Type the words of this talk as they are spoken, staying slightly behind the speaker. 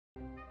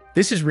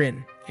This is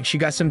Rin, and she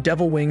got some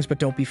devil wings, but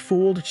don't be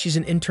fooled, she's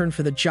an intern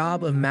for the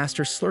job of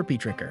Master Slurpee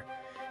Drinker.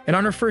 And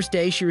on her first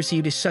day, she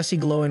received a sussy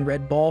glowing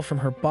red ball from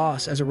her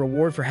boss as a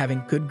reward for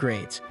having good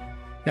grades.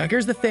 Now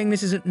here's the thing,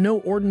 this isn't no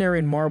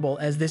ordinary marble,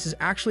 as this is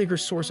actually her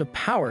source of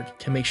power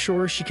to make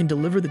sure she can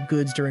deliver the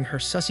goods during her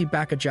sussy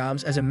backa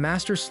jobs as a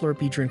Master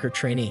Slurpee Drinker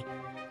trainee.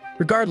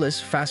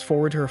 Regardless, fast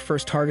forward to her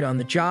first target on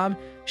the job,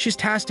 she's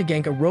tasked to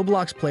gank a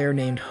Roblox player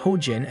named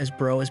Hojin as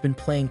bro has been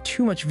playing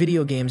too much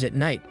video games at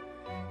night.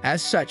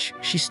 As such,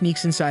 she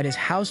sneaks inside his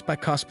house by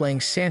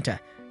cosplaying Santa,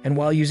 and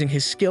while using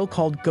his skill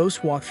called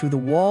Ghost Walk through the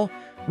wall,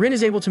 Rin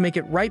is able to make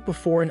it right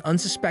before an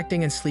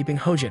unsuspecting and sleeping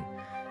Hojin.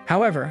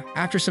 However,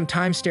 after some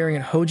time staring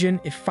at Hojin,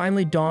 it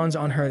finally dawns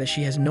on her that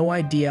she has no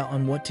idea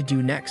on what to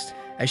do next,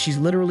 as she's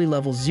literally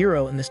level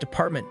 0 in this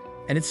department,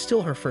 and it's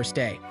still her first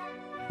day.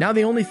 Now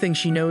the only thing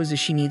she knows is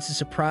she needs to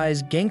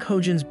surprise gank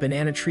Hojin's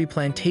banana tree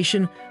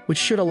plantation, which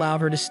should allow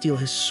her to steal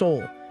his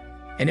soul.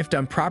 And if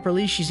done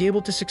properly, she's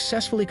able to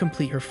successfully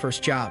complete her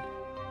first job.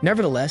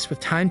 Nevertheless,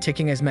 with time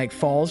ticking as night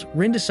falls,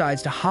 Rin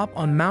decides to hop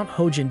on Mount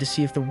Hojin to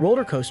see if the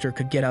roller coaster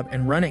could get up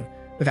and running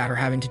without her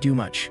having to do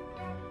much.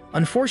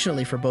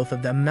 Unfortunately for both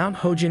of them, Mount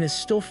Hojin is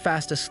still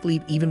fast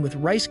asleep even with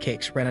rice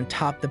cakes right on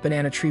top the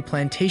banana tree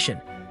plantation,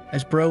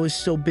 as bro is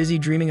still busy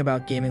dreaming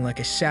about gaming like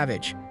a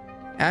savage.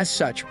 As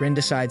such, Rin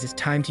decides it's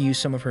time to use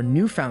some of her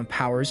newfound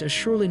powers, as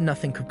surely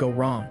nothing could go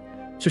wrong.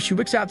 So she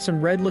whips out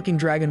some red-looking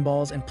Dragon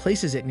Balls and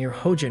places it near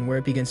Hojin where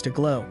it begins to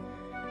glow.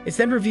 It's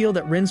then revealed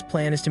that Rin's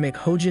plan is to make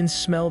Hojin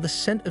smell the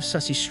scent of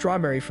sussy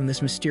strawberry from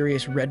this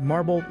mysterious red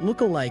marble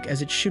look-alike,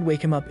 as it should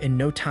wake him up in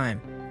no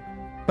time.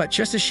 But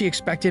just as she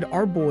expected,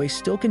 our boy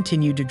still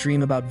continued to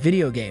dream about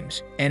video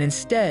games, and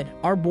instead,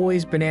 our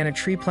boy's banana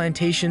tree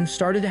plantation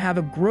started to have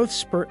a growth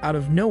spurt out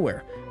of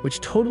nowhere,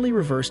 which totally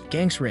reversed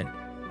ganks Rin.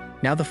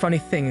 Now the funny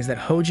thing is that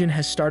Hojin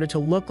has started to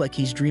look like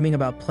he's dreaming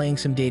about playing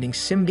some dating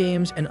sim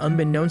games, and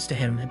unbeknownst to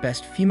him, the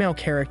best female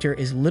character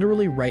is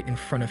literally right in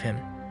front of him.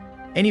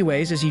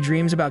 Anyways, as he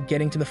dreams about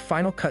getting to the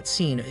final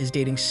cutscene of his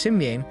dating sim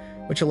game,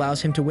 which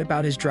allows him to whip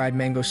out his dried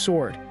mango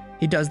sword,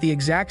 he does the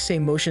exact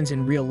same motions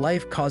in real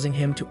life, causing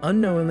him to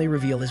unknowingly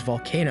reveal his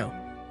volcano.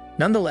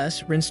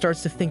 Nonetheless, Rin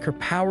starts to think her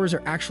powers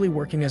are actually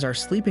working as our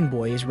sleeping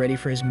boy is ready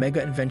for his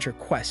mega adventure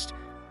quest,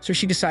 so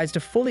she decides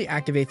to fully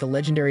activate the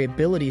legendary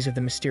abilities of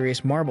the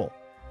mysterious marble.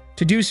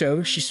 To do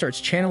so, she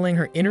starts channeling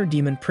her inner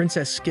demon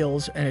princess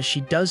skills, and as she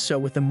does so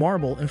with the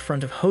marble in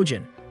front of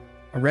Hojin,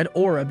 a red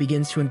aura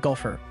begins to engulf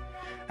her.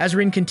 As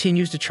Rin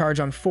continues to charge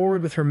on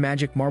forward with her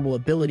magic marble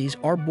abilities,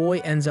 our boy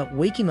ends up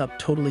waking up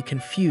totally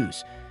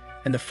confused,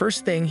 and the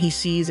first thing he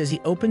sees as he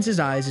opens his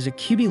eyes is a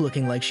cutie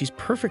looking like she's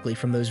perfectly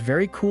from those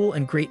very cool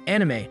and great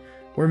anime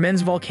where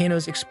men's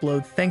volcanoes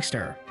explode thanks to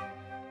her.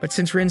 But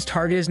since Rin's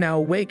target is now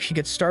awake, she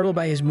gets startled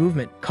by his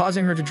movement,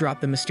 causing her to drop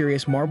the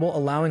mysterious marble,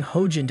 allowing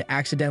Hojin to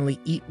accidentally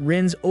eat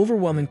Rin's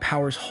overwhelming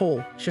powers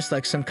whole, just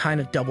like some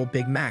kind of double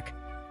Big Mac.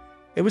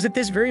 It was at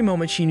this very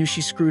moment she knew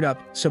she screwed up,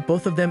 so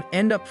both of them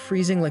end up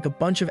freezing like a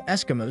bunch of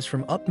Eskimos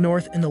from up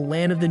north in the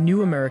land of the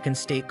new American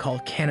state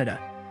called Canada.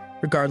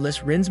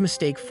 Regardless, Rin's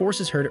mistake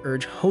forces her to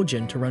urge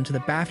Hojin to run to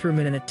the bathroom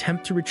in an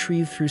attempt to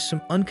retrieve through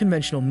some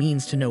unconventional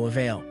means to no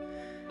avail.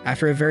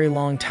 After a very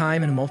long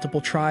time and multiple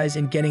tries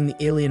in getting the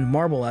alien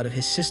marble out of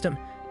his system,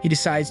 he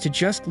decides to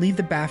just leave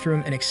the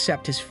bathroom and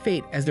accept his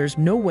fate, as there's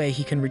no way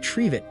he can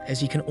retrieve it, as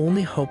he can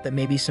only hope that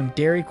maybe some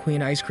Dairy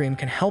Queen ice cream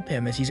can help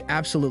him, as he's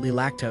absolutely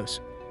lactose.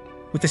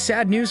 With the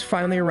sad news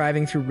finally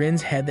arriving through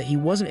Rin's head that he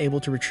wasn't able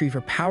to retrieve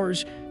her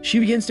powers, she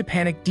begins to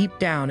panic deep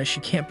down as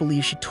she can't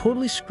believe she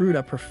totally screwed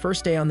up her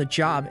first day on the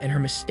job, and her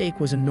mistake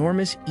was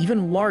enormous,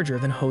 even larger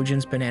than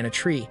Hojin's banana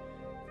tree.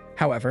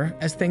 However,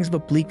 as things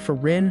look bleak for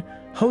Rin,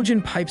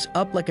 Hojin pipes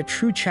up like a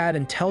true Chad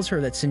and tells her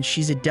that since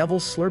she's a devil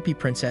Slurpee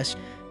princess,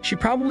 she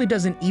probably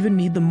doesn't even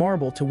need the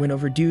marble to win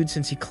over dudes,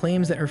 since he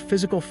claims that her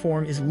physical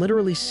form is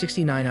literally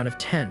 69 out of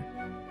 10.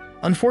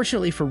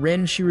 Unfortunately for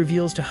Rin, she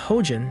reveals to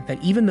Hojin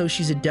that even though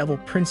she's a devil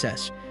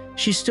princess,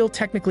 she's still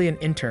technically an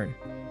intern,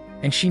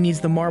 and she needs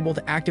the marble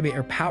to activate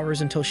her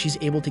powers until she's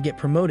able to get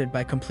promoted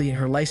by completing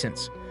her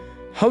license.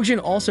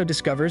 Hojin also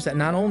discovers that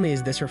not only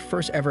is this her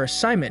first ever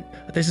assignment,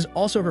 but this is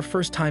also her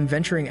first time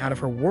venturing out of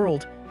her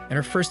world, and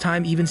her first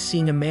time even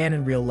seeing a man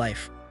in real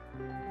life.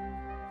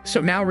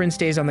 So now Rin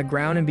stays on the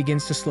ground and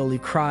begins to slowly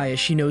cry, as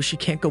she knows she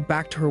can't go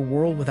back to her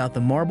world without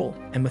the marble,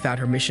 and without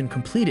her mission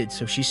completed,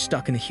 so she's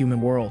stuck in the human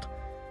world.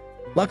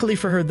 Luckily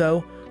for her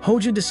though,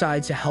 Hojin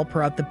decides to help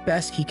her out the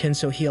best he can,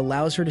 so he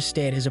allows her to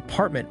stay at his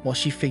apartment while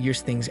she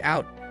figures things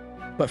out.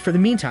 But for the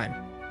meantime,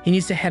 he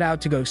needs to head out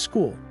to go to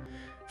school.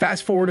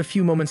 Fast forward a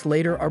few moments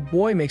later, our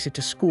boy makes it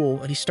to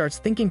school, and he starts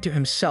thinking to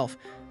himself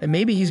that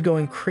maybe he's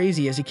going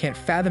crazy as he can't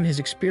fathom his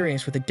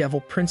experience with a devil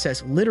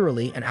princess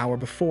literally an hour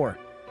before.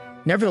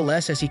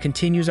 Nevertheless, as he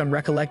continues on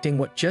recollecting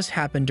what just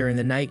happened during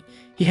the night,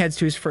 he heads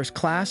to his first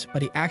class,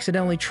 but he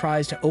accidentally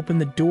tries to open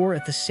the door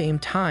at the same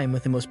time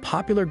with the most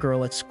popular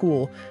girl at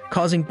school,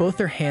 causing both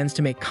their hands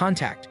to make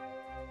contact.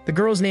 The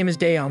girl's name is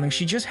Daeyoung, and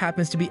she just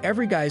happens to be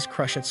every guy's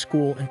crush at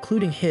school,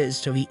 including his,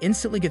 so he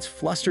instantly gets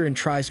flustered and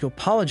tries to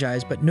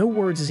apologize, but no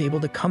words is able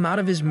to come out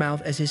of his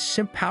mouth as his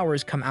simp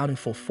powers come out in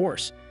full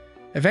force.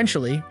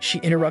 Eventually, she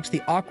interrupts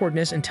the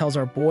awkwardness and tells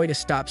our boy to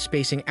stop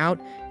spacing out,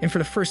 and for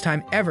the first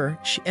time ever,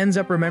 she ends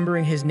up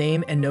remembering his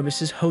name and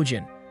notices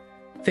Hojin.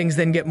 Things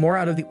then get more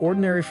out of the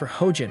ordinary for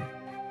Hojin,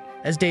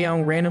 as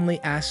Daeyoung randomly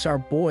asks our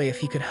boy if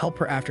he could help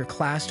her after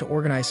class to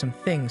organize some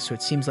things, so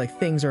it seems like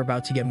things are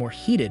about to get more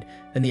heated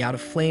than the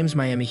out-of-flames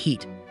Miami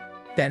Heat.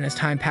 Then, as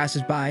time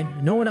passes by,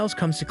 no one else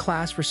comes to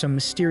class for some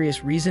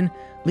mysterious reason,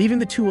 leaving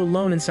the two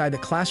alone inside the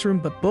classroom,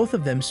 but both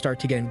of them start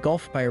to get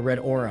engulfed by a red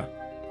aura.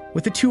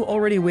 With the two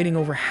already waiting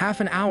over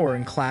half an hour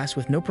in class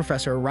with no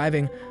professor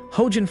arriving,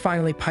 Hojin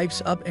finally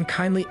pipes up and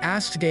kindly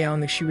asks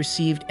Daeyoung if she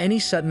received any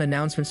sudden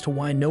announcements to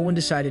why no one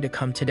decided to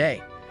come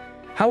today.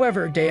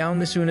 However, Daeyoung,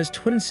 the Suna's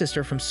twin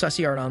sister from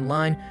Sussy Art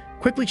Online,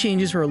 quickly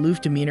changes her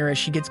aloof demeanor as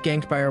she gets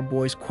ganked by our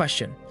boy's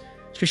question,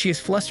 so she is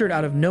flustered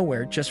out of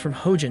nowhere just from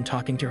Hojin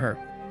talking to her.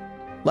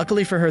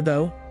 Luckily for her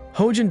though,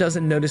 Hojin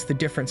doesn't notice the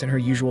difference in her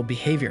usual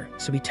behavior,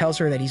 so he tells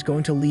her that he's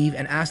going to leave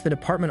and ask the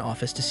department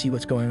office to see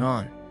what's going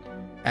on.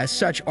 As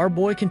such, our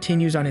boy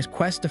continues on his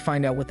quest to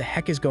find out what the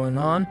heck is going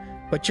on,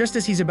 but just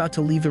as he's about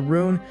to leave the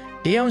room,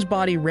 Daeyoung's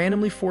body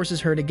randomly forces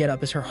her to get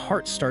up as her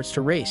heart starts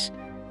to race.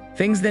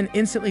 Things then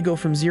instantly go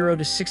from 0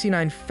 to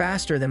 69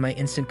 faster than my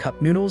instant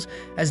cup noodles,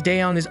 as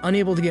Daeyoung is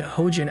unable to get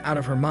Hojin out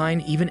of her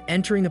mind, even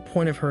entering the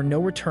point of her no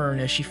return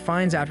as she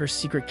finds out her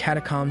secret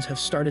catacombs have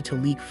started to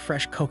leak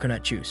fresh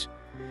coconut juice.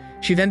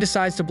 She then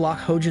decides to block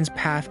Hojin's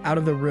path out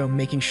of the room,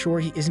 making sure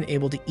he isn't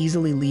able to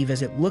easily leave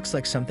as it looks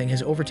like something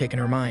has overtaken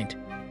her mind.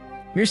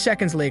 Mere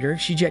seconds later,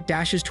 she jet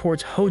dashes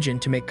towards Hojin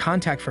to make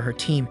contact for her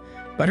team,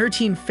 but her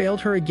team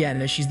failed her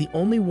again as she's the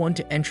only one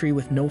to entry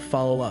with no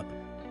follow-up.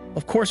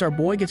 Of course, our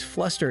boy gets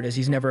flustered as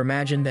he's never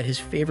imagined that his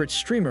favorite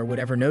streamer would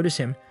ever notice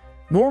him,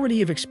 nor would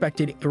he have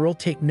expected a girl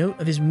take note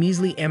of his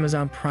measly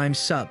Amazon Prime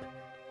sub.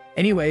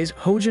 Anyways,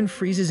 Hojin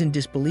freezes in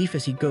disbelief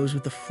as he goes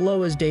with the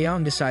flow as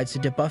Daeyoung decides to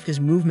debuff his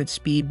movement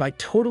speed by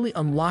totally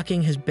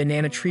unlocking his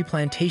banana tree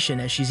plantation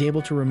as she's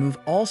able to remove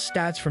all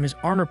stats from his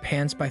armor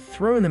pants by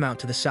throwing them out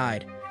to the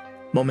side.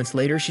 Moments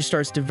later, she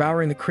starts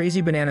devouring the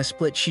crazy banana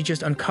split she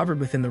just uncovered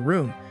within the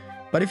room,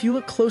 but if you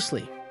look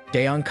closely,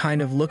 Daeyoung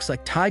kind of looks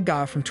like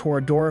Taiga from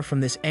Toradora from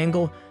this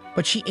angle,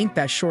 but she ain't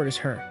that short as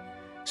her.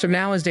 So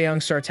now as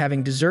Daeyoung starts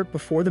having dessert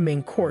before the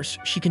main course,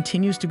 she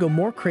continues to go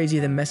more crazy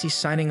than Messi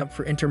signing up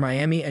for Inter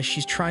Miami as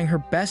she's trying her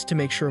best to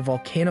make sure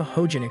Volcano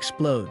Hojin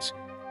explodes.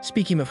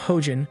 Speaking of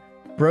Hojin,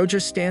 bro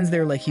just stands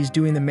there like he's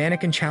doing the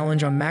mannequin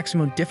challenge on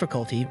maximum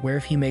difficulty, where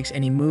if he makes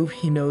any move,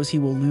 he knows he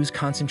will lose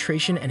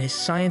concentration and his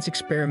science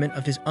experiment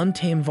of his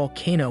untamed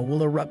volcano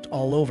will erupt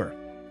all over.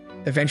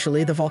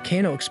 Eventually, the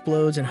volcano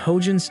explodes and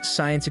Hojin's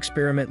science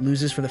experiment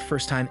loses for the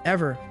first time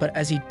ever, but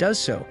as he does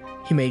so,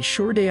 he made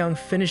sure Daeyoung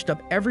finished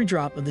up every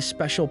drop of the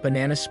special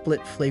banana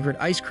split flavored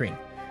ice cream.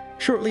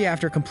 Shortly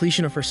after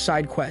completion of her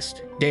side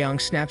quest,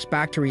 Daeyoung snaps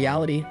back to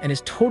reality and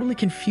is totally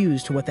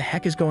confused to what the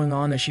heck is going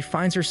on as she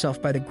finds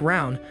herself by the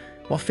ground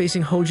while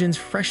facing Hojin's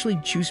freshly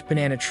juiced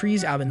banana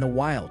trees out in the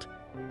wild.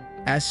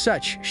 As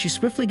such, she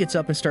swiftly gets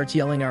up and starts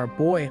yelling at our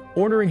boy,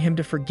 ordering him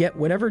to forget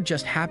whatever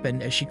just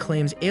happened as she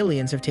claims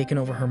aliens have taken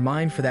over her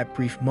mind for that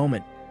brief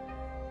moment.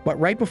 But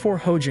right before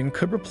Hojin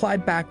could reply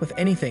back with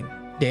anything,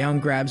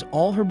 Daeyoung grabs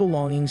all her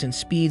belongings and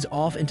speeds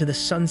off into the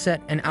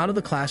sunset and out of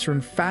the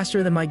classroom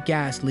faster than my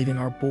gas, leaving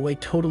our boy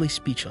totally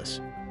speechless.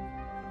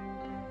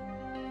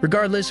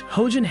 Regardless,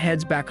 Hojin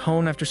heads back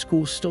home after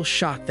school, still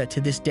shocked that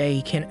to this day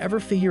he can't ever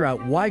figure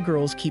out why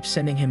girls keep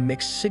sending him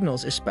mixed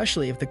signals,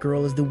 especially if the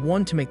girl is the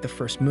one to make the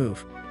first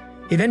move.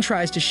 He then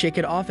tries to shake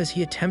it off as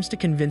he attempts to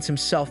convince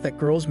himself that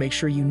girls make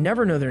sure you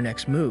never know their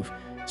next move,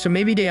 so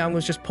maybe Daeyoung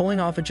was just pulling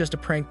off just a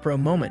prank bro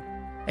moment.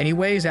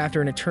 Anyways,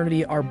 after an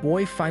eternity, our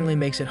boy finally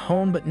makes it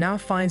home, but now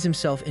finds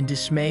himself in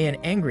dismay and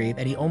angry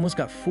that he almost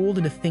got fooled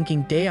into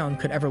thinking Daeyoung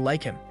could ever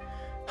like him.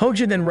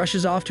 Hojin then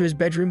rushes off to his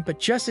bedroom, but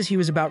just as he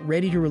was about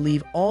ready to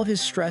relieve all his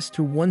stress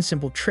through one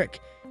simple trick,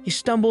 he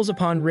stumbles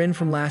upon Rin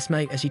from last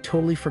night as he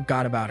totally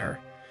forgot about her.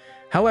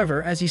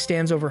 However, as he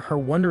stands over her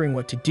wondering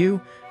what to do,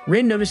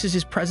 Rin notices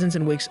his presence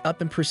and wakes up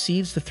and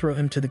proceeds to throw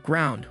him to the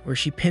ground, where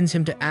she pins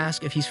him to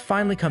ask if he's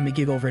finally come to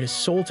give over his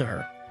soul to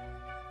her.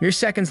 Mere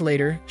seconds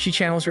later, she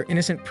channels her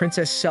innocent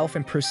princess self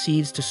and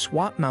proceeds to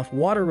swap mouth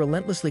water,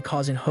 relentlessly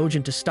causing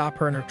Hojin to stop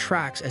her in her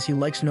tracks as he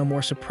likes no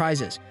more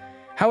surprises.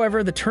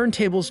 However, the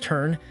turntables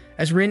turn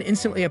as Rin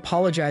instantly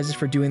apologizes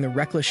for doing the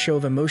reckless show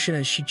of emotion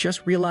as she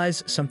just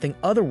realized something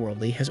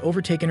otherworldly has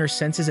overtaken her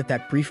senses at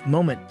that brief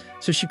moment,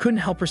 so she couldn't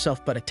help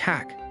herself but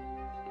attack.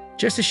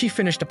 Just as she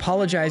finished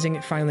apologizing,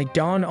 it finally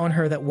dawned on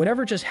her that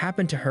whatever just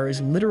happened to her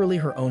is literally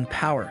her own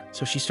power,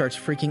 so she starts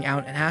freaking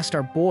out and asked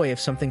our boy if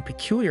something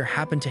peculiar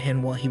happened to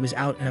him while he was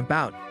out and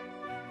about.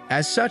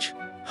 As such,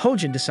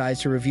 Hojin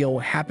decides to reveal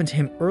what happened to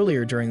him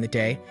earlier during the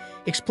day,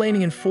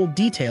 explaining in full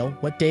detail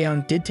what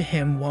Daeyoung did to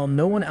him while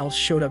no one else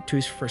showed up to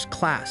his first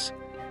class.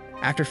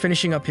 After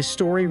finishing up his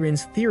story,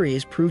 Rin's theory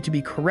is proved to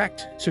be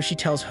correct, so she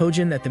tells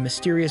Hojin that the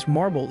mysterious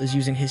marble is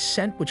using his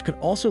scent, which could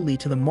also lead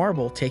to the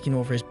marble taking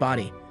over his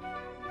body.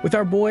 With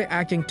our boy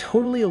acting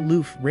totally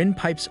aloof, Rin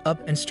pipes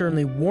up and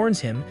sternly warns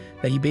him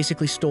that he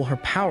basically stole her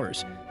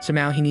powers, so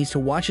now he needs to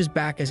watch his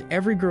back as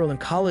every girl in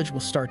college will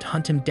start to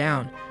hunt him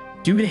down,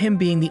 due to him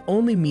being the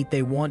only meat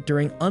they want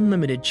during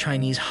unlimited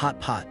Chinese hot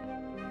pot.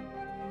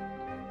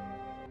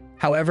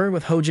 However,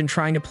 with Hojin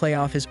trying to play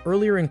off his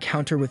earlier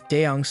encounter with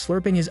Daeyoung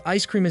slurping his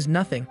ice cream as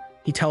nothing,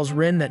 he tells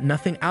Rin that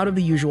nothing out of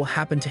the usual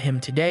happened to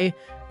him today,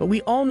 but we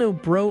all know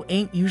bro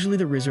ain't usually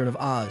the Wizard of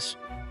Oz.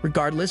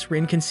 Regardless,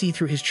 Rin can see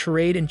through his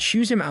charade and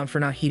chews him out for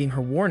not heeding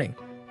her warning.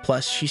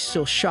 Plus, she's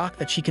still shocked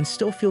that she can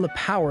still feel the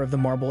power of the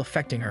marble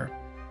affecting her.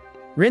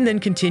 Rin then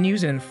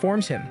continues and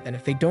informs him that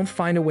if they don't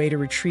find a way to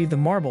retrieve the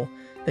marble,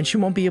 then she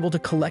won't be able to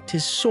collect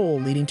his soul,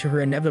 leading to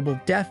her inevitable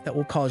death that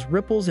will cause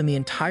ripples in the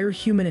entire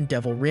human and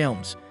devil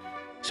realms.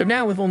 So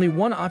now, with only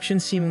one option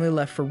seemingly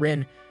left for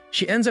Rin,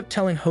 she ends up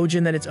telling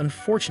Hojin that it's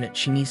unfortunate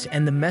she needs to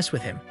end the mess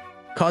with him,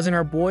 causing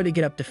our boy to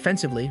get up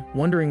defensively,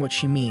 wondering what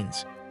she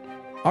means.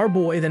 Our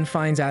boy then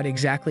finds out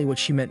exactly what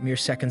she meant mere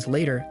seconds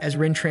later as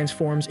Rin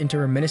transforms into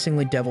her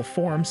menacingly devil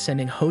form,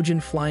 sending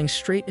Hojin flying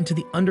straight into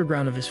the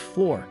underground of his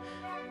floor.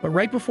 But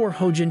right before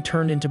Hojin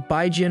turned into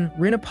Baijin,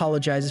 Rin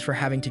apologizes for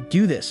having to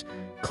do this,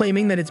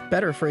 claiming that it's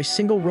better for a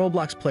single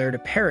Roblox player to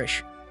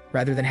perish,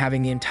 rather than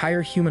having the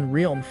entire human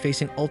realm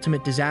facing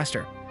ultimate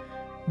disaster.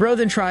 Bro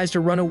then tries to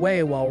run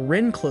away while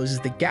Rin closes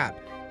the gap,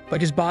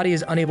 but his body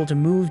is unable to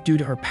move due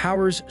to her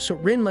powers, so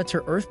Rin lets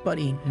her Earth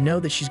buddy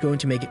know that she's going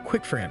to make it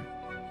quick for him.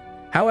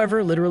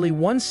 However, literally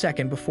 1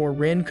 second before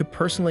Rin could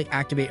personally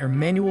activate her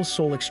manual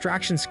soul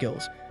extraction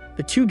skills,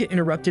 the two get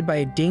interrupted by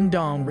a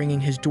ding-dong ringing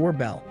his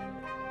doorbell.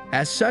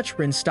 As such,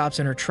 Rin stops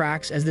in her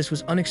tracks as this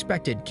was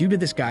unexpected due to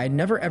this guy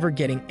never ever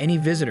getting any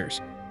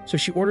visitors, so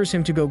she orders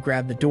him to go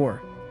grab the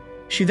door.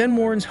 She then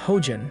warns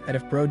Hojin that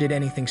if bro did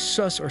anything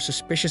sus or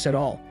suspicious at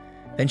all,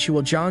 then she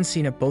will John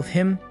Cena both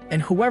him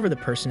and whoever the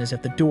person is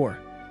at the door.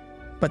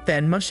 But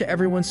then, much to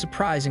everyone's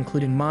surprise,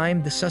 including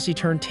mine, the sussy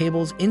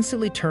turntables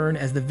instantly turn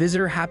as the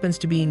visitor happens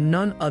to be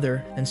none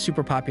other than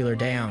super popular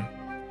Daeyoung.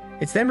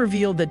 It's then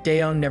revealed that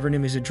Daeyoung never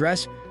knew his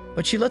address,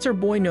 but she lets her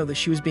boy know that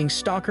she was being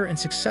stalker and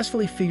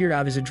successfully figured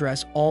out his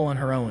address all on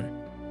her own.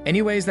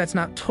 Anyways, that's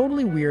not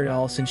totally weird at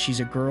all since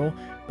she's a girl,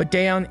 but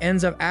Daeyoung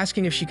ends up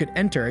asking if she could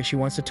enter as she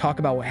wants to talk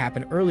about what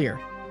happened earlier.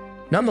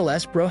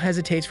 Nonetheless, bro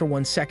hesitates for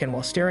 1 second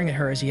while staring at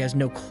her as he has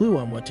no clue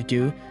on what to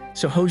do,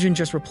 so Hojin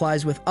just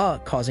replies with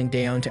causing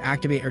Daeyoung to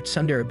activate her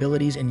tsundere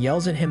abilities and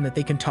yells at him that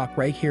they can talk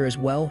right here as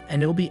well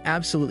and it'll be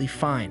absolutely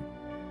fine.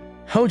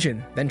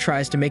 Hojin then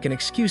tries to make an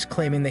excuse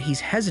claiming that he's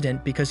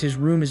hesitant because his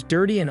room is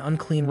dirty and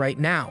unclean right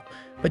now,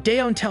 but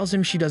Daeyoung tells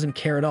him she doesn't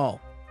care at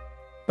all.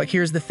 But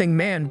here's the thing,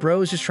 man,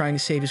 bro is just trying to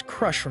save his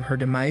crush from her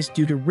demise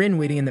due to Rin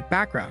waiting in the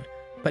background,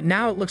 but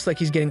now it looks like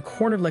he's getting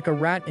cornered like a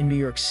rat in New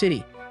York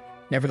City.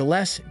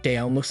 Nevertheless,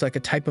 Daeyoung looks like a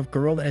type of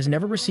girl that has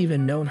never received a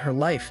no in her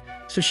life,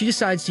 so she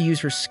decides to use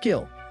her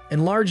skill,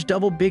 enlarge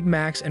double Big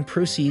Macs, and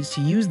proceeds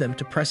to use them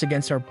to press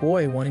against our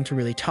boy wanting to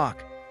really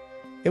talk.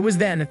 It was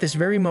then, at this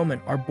very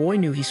moment, our boy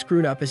knew he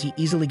screwed up as he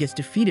easily gets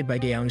defeated by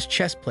Daeyoung's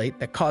chest plate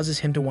that causes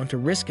him to want to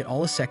risk it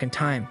all a second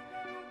time.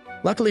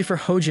 Luckily for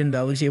Hojin,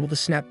 though, he's able to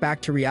snap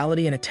back to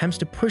reality and attempts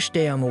to push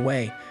Daeyoung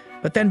away,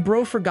 but then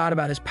bro forgot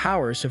about his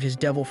powers, so his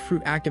devil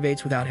fruit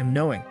activates without him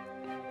knowing.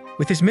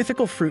 With his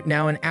mythical fruit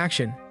now in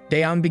action,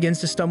 Daeyoung begins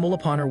to stumble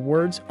upon her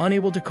words,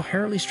 unable to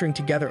coherently string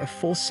together a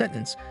full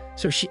sentence,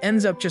 so she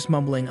ends up just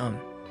mumbling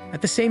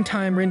At the same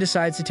time, Rin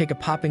decides to take a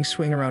popping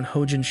swing around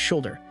Hojin's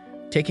shoulder,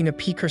 taking a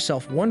peek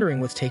herself, wondering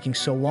what's taking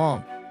so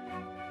long.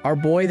 Our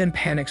boy then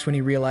panics when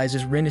he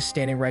realizes Rin is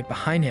standing right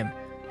behind him,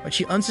 but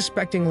she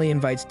unsuspectingly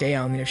invites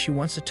Daeyoung if she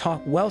wants to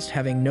talk whilst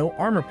having no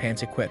armor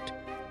pants equipped.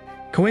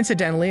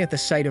 Coincidentally, at the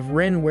sight of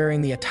Rin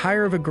wearing the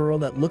attire of a girl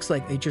that looks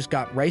like they just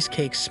got rice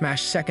cakes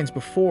smashed seconds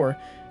before,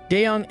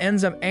 Daeyoung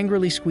ends up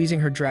angrily squeezing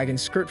her dragon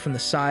skirt from the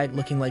side,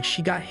 looking like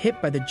she got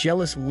hit by the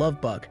jealous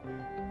love bug.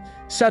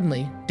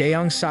 Suddenly,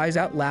 Daeyoung sighs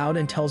out loud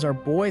and tells our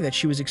boy that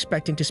she was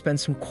expecting to spend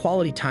some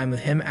quality time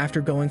with him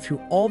after going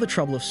through all the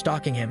trouble of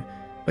stalking him,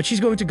 but she's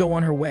going to go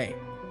on her way.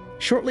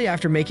 Shortly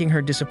after making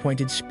her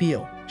disappointed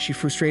spiel, she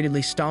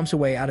frustratedly stomps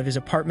away out of his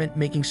apartment,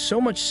 making so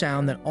much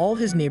sound that all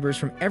his neighbors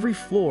from every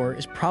floor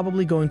is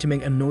probably going to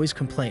make a noise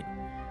complaint.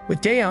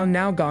 With Daeyoung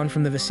now gone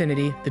from the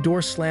vicinity, the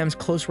door slams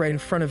close right in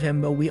front of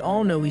him, but we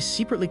all know he's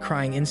secretly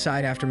crying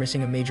inside after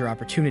missing a major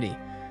opportunity.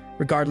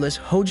 Regardless,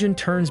 Hojin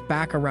turns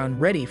back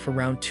around ready for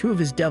round 2 of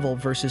his devil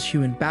versus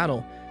human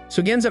battle,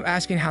 so he ends up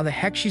asking how the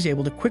heck she's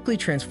able to quickly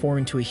transform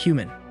into a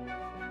human.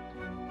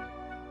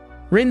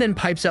 Rin then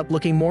pipes up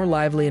looking more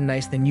lively and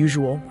nice than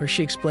usual, where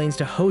she explains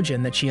to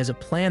Hojin that she has a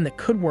plan that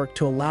could work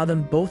to allow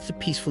them both to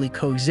peacefully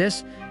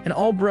coexist, and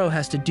all bro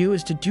has to do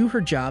is to do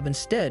her job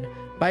instead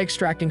by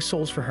extracting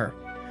souls for her.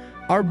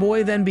 Our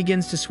boy then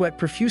begins to sweat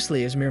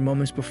profusely as mere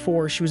moments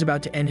before she was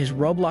about to end his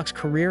Roblox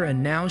career,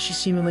 and now she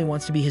seemingly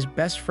wants to be his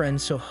best friend,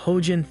 so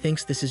Hojin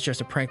thinks this is just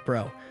a prank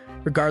bro.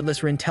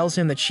 Regardless, Rin tells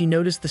him that she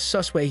noticed the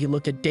sus way he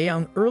looked at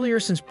Daeyoung earlier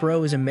since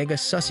bro is a mega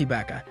sussy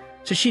baka,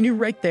 so she knew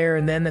right there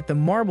and then that the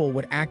marble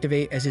would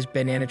activate as his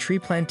banana tree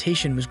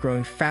plantation was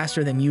growing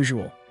faster than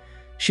usual.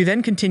 She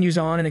then continues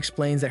on and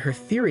explains that her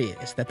theory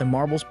is that the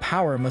marble's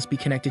power must be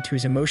connected to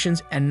his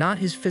emotions and not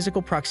his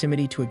physical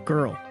proximity to a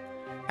girl.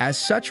 As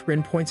such,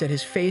 Rin points at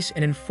his face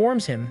and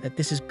informs him that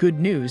this is good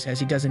news as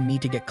he doesn't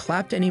need to get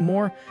clapped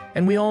anymore,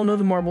 and we all know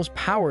the marble's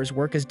powers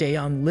work as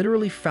Daeyoung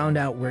literally found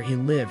out where he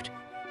lived.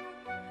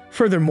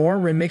 Furthermore,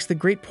 Rin makes the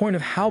great point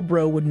of how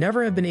bro would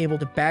never have been able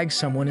to bag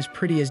someone as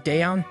pretty as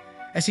Daeyoung,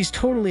 as he's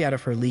totally out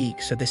of her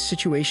league, so this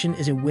situation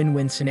is a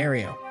win-win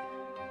scenario.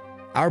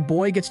 Our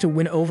boy gets to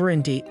win over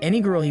and date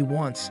any girl he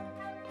wants,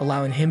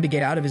 allowing him to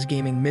get out of his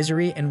gaming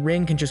misery, and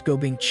Rin can just go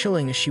being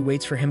chilling as she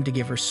waits for him to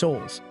give her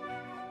souls.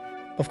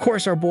 Of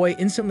course, our boy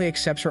instantly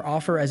accepts her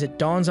offer as it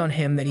dawns on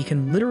him that he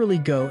can literally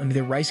go and be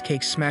the rice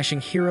cake smashing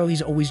hero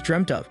he's always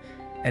dreamt of,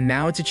 and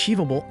now it's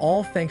achievable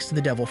all thanks to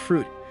the devil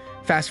fruit.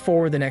 Fast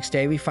forward the next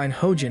day, we find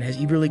Hojin has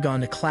eagerly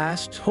gone to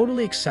class,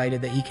 totally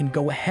excited that he can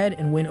go ahead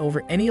and win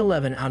over any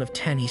 11 out of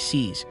 10 he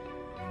sees.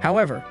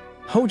 However,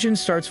 Hojin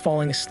starts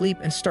falling asleep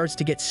and starts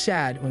to get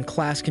sad when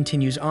class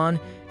continues on,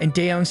 and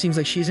Daeyoung seems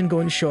like she isn't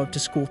going to show up to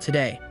school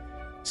today.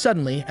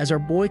 Suddenly, as our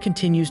boy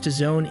continues to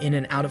zone in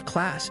and out of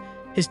class,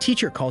 his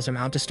teacher calls him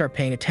out to start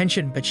paying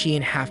attention, but she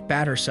ain't half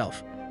bad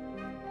herself.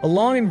 A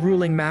long and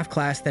grueling math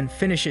class then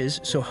finishes,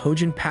 so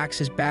Hojin packs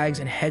his bags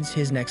and heads to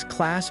his next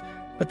class,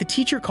 but the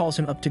teacher calls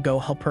him up to go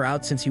help her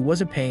out since he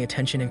wasn't paying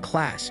attention in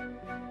class.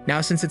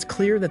 Now, since it's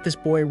clear that this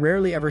boy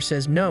rarely ever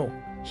says no,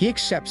 he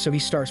accepts, so he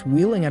starts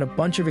wheeling out a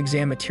bunch of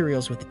exam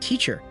materials with the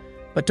teacher.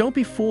 But don't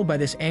be fooled by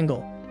this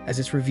angle, as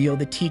it's revealed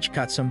the teacher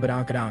got some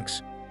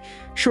badonkadonks.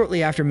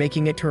 Shortly after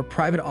making it to her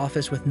private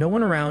office with no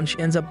one around, she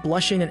ends up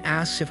blushing and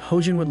asks if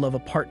Hojin would love a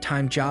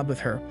part-time job with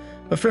her.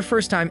 But for the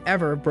first time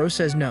ever, bro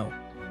says no.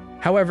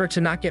 However, to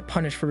not get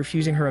punished for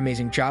refusing her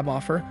amazing job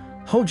offer,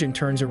 Hojin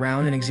turns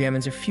around and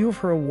examines a few of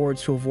her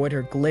awards to avoid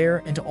her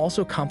glare and to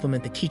also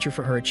compliment the teacher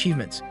for her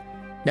achievements.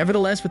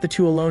 Nevertheless, with the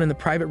two alone in the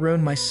private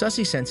room, my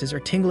sussy senses are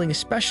tingling,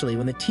 especially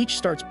when the teacher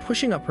starts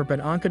pushing up her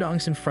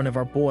badonkadonks in front of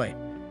our boy.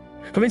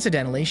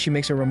 Coincidentally, she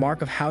makes a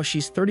remark of how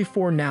she's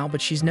 34 now,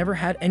 but she's never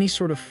had any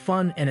sort of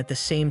fun, and at the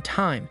same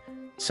time,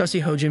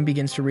 sussy Hojin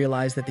begins to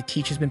realize that the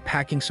teacher's been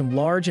packing some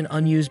large and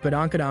unused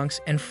badonkadonks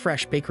and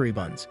fresh bakery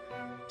buns.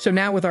 So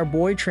now, with our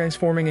boy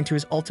transforming into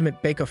his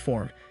ultimate baka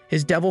form,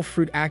 his devil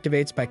fruit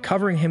activates by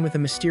covering him with a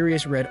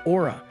mysterious red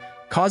aura,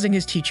 causing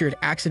his teacher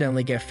to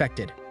accidentally get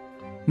affected.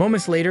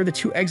 Moments later, the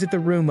two exit the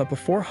room, but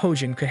before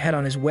Hojin could head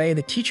on his way,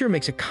 the teacher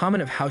makes a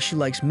comment of how she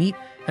likes meat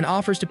and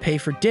offers to pay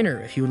for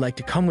dinner if he would like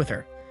to come with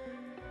her.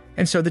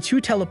 And so the two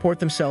teleport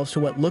themselves to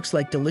what looks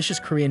like delicious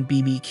Korean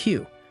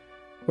BBQ,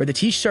 where the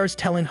teacher starts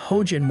telling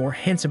Hojin more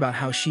hints about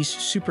how she's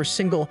super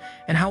single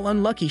and how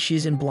unlucky she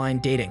is in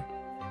blind dating.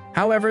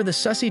 However, the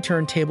sussy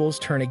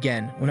turntables turn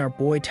again when our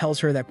boy tells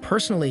her that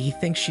personally he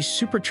thinks she's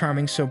super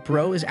charming, so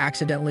bro is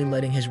accidentally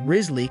letting his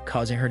riz leak,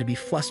 causing her to be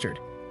flustered.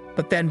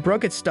 But then bro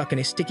gets stuck in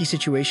a sticky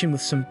situation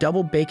with some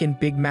double bacon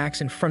Big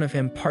Macs in front of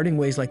him, parting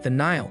ways like the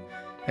Nile,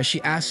 as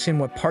she asks him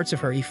what parts of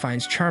her he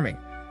finds charming.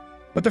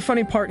 But the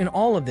funny part in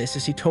all of this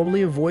is he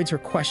totally avoids her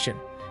question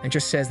and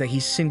just says that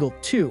he's single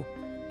too,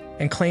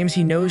 and claims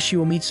he knows she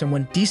will meet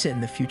someone decent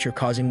in the future,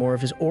 causing more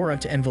of his aura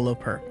to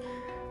envelope her.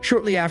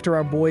 Shortly after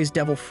our boy's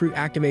devil fruit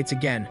activates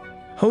again,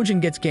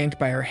 Hojin gets ganked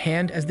by her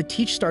hand as the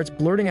teacher starts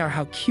blurting out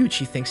how cute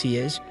she thinks he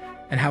is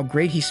and how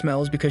great he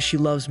smells because she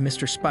loves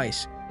Mr.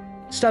 Spice.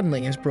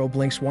 Suddenly, as bro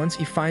blinks once,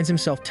 he finds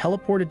himself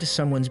teleported to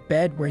someone's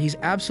bed where he's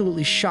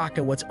absolutely shocked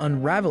at what's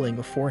unraveling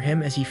before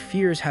him, as he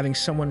fears having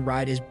someone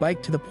ride his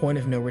bike to the point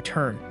of no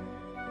return.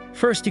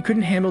 First, he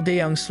couldn't handle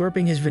Daeyoung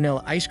slurping his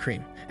vanilla ice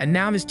cream, and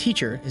now his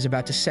teacher is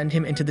about to send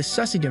him into the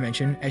sussy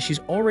dimension as she's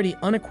already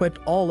unequipped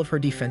all of her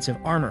defensive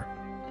armor.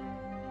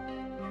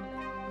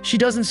 She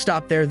doesn't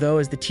stop there though,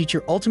 as the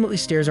teacher ultimately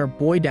stares our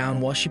boy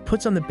down while she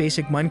puts on the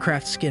basic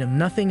Minecraft skin of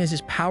nothing as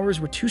his powers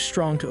were too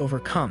strong to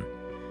overcome.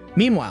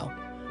 Meanwhile,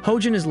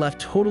 Hojin is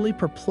left totally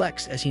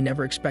perplexed as he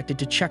never expected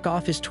to check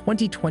off his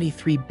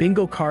 2023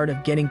 bingo card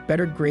of getting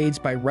better grades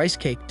by rice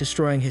cake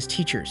destroying his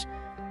teachers.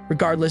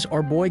 Regardless,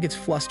 our boy gets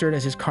flustered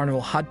as his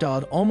carnival hot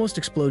dog almost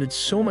exploded,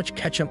 so much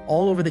ketchup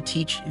all over the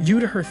teach due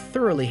to her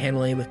thoroughly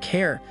handling it with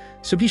care,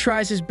 so he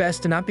tries his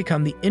best to not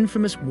become the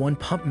infamous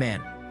one-pump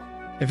man.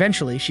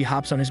 Eventually, she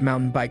hops on his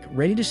mountain bike,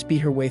 ready to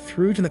speed her way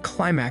through to the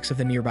climax of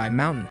the nearby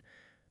mountain.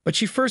 But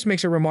she first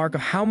makes a remark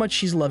of how much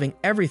she's loving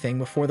everything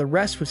before the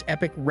rest was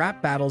epic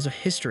rap battles of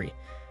history.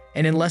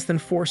 And in less than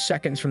 4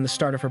 seconds from the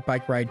start of her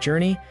bike ride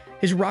journey,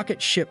 his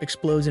rocket ship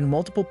explodes in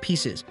multiple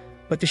pieces,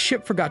 but the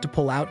ship forgot to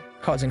pull out,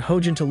 causing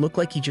Hojin to look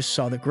like he just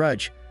saw the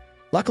grudge.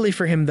 Luckily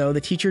for him though, the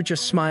teacher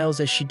just smiles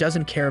as she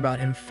doesn't care about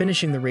him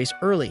finishing the race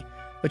early,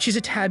 but she's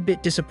a tad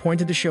bit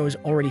disappointed the show is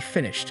already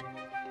finished.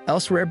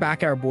 Elsewhere,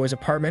 back at our boy's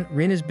apartment,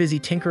 Rin is busy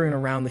tinkering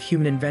around with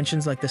human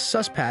inventions like the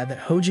suspad that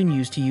Hojin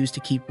used to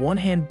keep one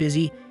hand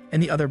busy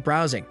and the other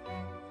browsing.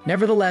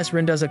 Nevertheless,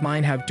 Rin doesn't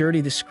mind how dirty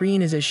the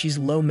screen is as she's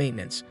low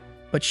maintenance.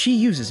 but she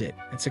uses it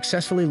and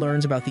successfully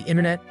learns about the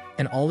internet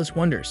and all its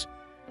wonders.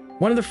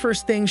 One of the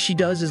first things she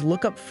does is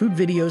look up food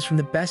videos from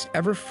the best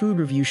ever food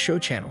review show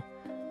channel,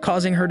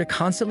 causing her to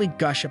constantly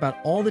gush about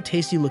all the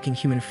tasty-looking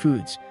human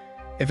foods.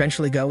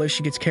 Eventually, though, as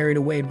she gets carried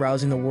away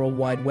browsing the World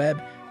Wide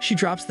Web, she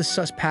drops the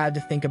sus pad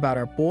to think about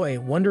our boy,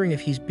 wondering if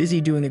he's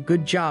busy doing a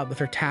good job with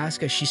her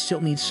task as she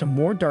still needs some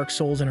more Dark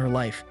Souls in her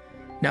life.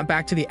 Now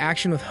back to the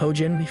action with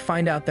Hojin, we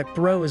find out that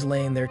Bro is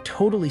laying there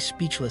totally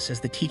speechless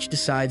as the teach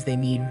decides they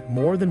need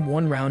more than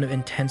one round of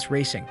intense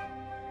racing.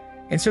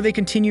 And so they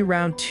continue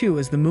round 2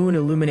 as the moon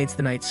illuminates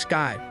the night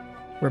sky,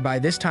 whereby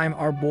this time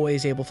our boy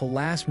is able to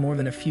last more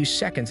than a few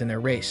seconds in their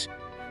race.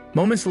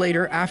 Moments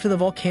later, after the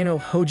volcano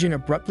Hojin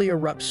abruptly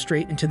erupts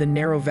straight into the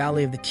narrow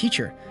valley of the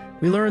teacher,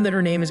 we learn that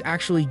her name is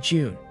actually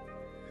June.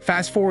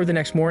 Fast forward the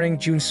next morning,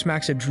 June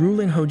smacks a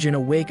drooling Hojin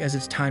awake as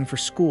it's time for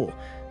school,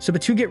 so the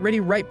two get ready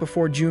right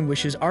before June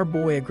wishes our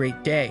boy a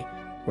great day,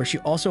 where she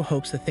also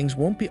hopes that things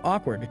won't be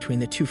awkward between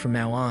the two from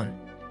now on.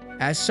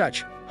 As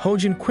such,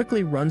 Hojin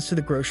quickly runs to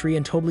the grocery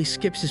and totally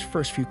skips his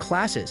first few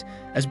classes,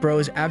 as Bro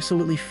is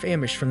absolutely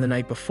famished from the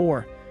night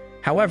before.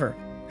 However,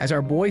 as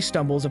our boy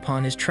stumbles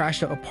upon his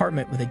trashed-out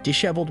apartment with a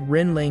disheveled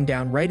Rin laying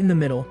down right in the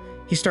middle,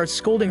 he starts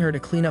scolding her to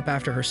clean up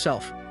after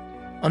herself.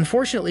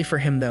 Unfortunately for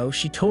him though,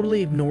 she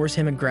totally ignores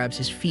him and grabs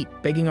his feet,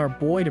 begging our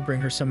boy to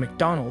bring her some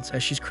McDonald's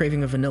as she's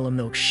craving a vanilla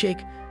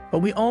milkshake, but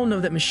we all know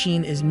that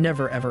Machine is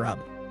never ever up.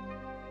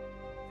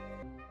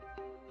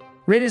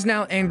 Rin is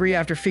now angry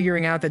after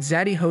figuring out that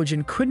Zaddy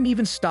Hojin couldn't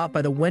even stop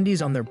by the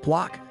Wendy's on their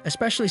block,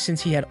 especially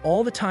since he had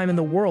all the time in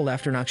the world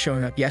after not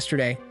showing up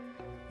yesterday.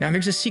 Now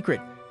here's a secret.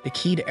 The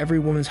key to every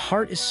woman's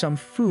heart is some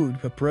food,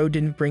 but Bro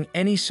didn't bring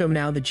any, so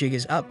now the jig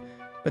is up.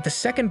 But the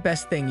second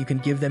best thing you can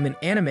give them in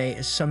anime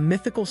is some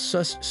mythical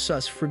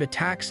sus fruit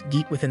attacks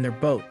deep within their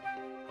boat.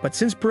 But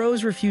since Bro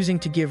is refusing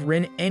to give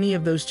Rin any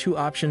of those two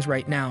options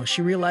right now,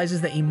 she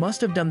realizes that he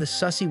must have done the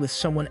sussy with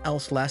someone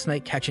else last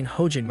night, catching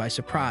Hojin by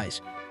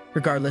surprise.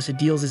 Regardless, a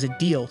deal is a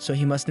deal, so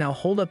he must now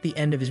hold up the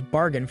end of his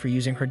bargain for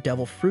using her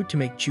devil fruit to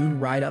make June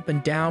ride up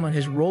and down on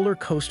his roller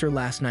coaster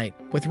last night.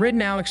 With Rin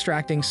now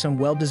extracting some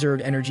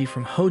well-deserved energy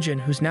from Hojin,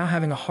 who's now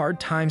having a hard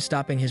time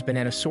stopping his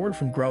banana sword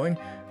from growing,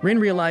 Rin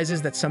realizes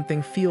that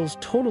something feels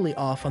totally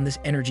off on this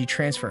energy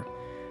transfer.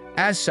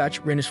 As such,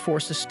 Rin is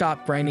forced to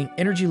stop grinding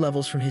energy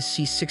levels from his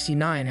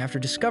C69 after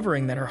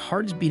discovering that her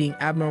heart is beating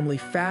abnormally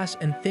fast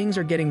and things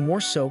are getting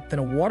more soaked than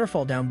a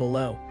waterfall down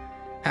below.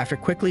 After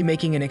quickly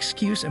making an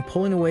excuse and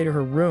pulling away to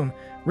her room,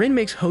 Rin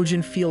makes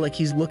Hojin feel like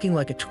he's looking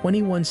like a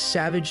 21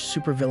 Savage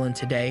supervillain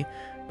today,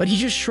 but he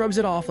just shrugs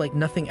it off like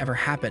nothing ever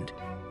happened.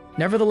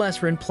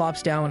 Nevertheless, Rin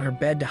plops down on her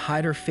bed to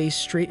hide her face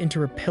straight into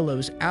her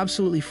pillows,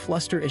 absolutely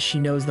flustered as she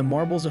knows the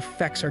marble's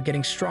effects are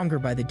getting stronger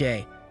by the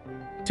day.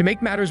 To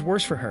make matters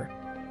worse for her,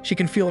 she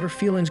can feel her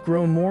feelings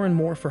grow more and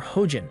more for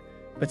Hojin,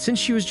 but since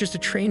she was just a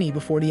trainee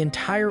before the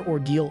entire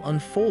ordeal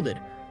unfolded,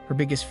 her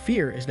biggest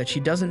fear is that she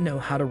doesn't know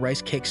how to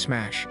rice cake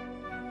smash.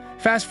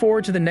 Fast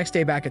forward to the next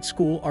day back at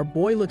school, our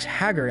boy looks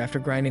haggard after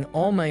grinding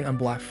all night on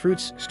black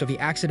fruits, so he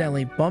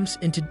accidentally bumps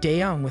into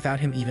Daeyoung without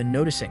him even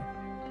noticing.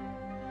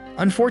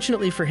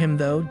 Unfortunately for him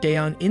though,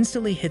 Daeyoung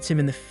instantly hits him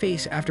in the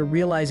face after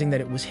realizing that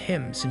it was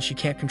him, since she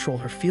can't control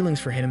her feelings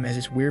for him as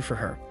it's weird for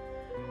her.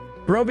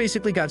 Bro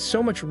basically got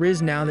so much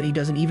riz now that he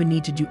doesn't even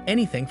need to do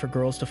anything for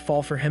girls to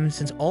fall for him,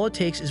 since all it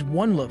takes is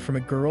one look from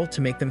a girl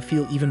to make them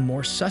feel even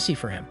more sussy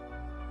for him.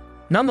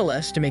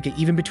 Nonetheless, to make it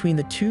even between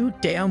the two,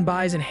 Daeyoung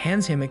buys and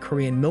hands him a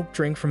Korean milk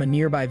drink from a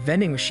nearby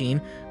vending machine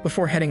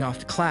before heading off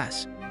to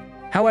class.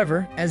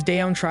 However, as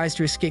Daeyoung tries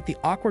to escape the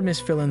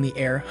awkwardness filling the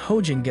air,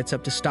 Hojin gets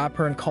up to stop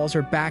her and calls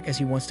her back as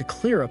he wants to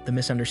clear up the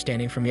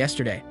misunderstanding from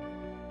yesterday.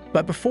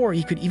 But before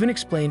he could even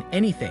explain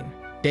anything,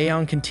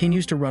 Daeyoung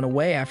continues to run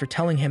away after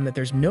telling him that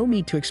there's no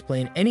need to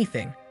explain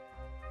anything,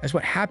 as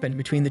what happened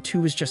between the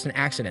two was just an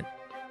accident.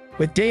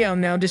 With Daeyoung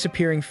now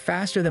disappearing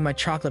faster than my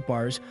chocolate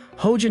bars,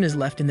 Hojin is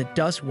left in the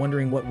dust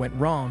wondering what went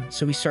wrong,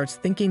 so he starts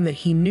thinking that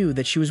he knew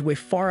that she was way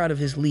far out of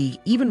his league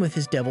even with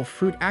his devil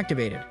fruit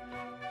activated.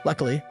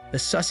 Luckily, the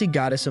sussy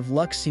goddess of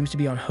luck seems to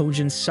be on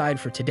Hojin's side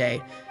for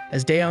today,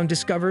 as Daeyoung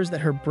discovers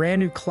that her brand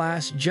new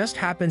class just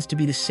happens to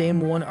be the same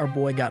one our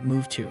boy got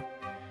moved to.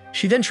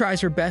 She then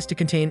tries her best to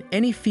contain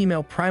any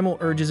female primal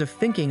urges of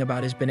thinking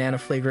about his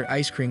banana-flavored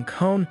ice cream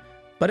cone,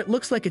 but it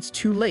looks like it's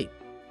too late.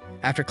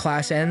 After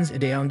class ends,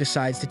 Daeyoung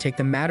decides to take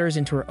the matters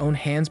into her own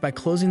hands by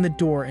closing the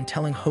door and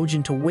telling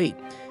Hojin to wait,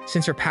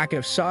 since her packet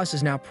of sauce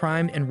is now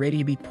primed and ready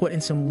to be put in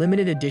some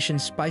limited edition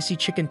spicy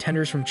chicken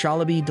tenders from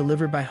Jollibee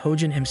delivered by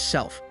Hojin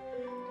himself.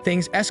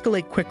 Things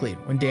escalate quickly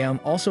when Daeyoung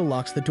also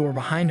locks the door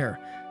behind her,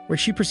 where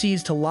she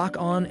proceeds to lock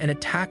on and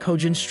attack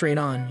Hojin straight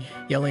on,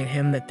 yelling at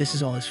him that this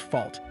is all his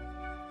fault.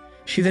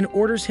 She then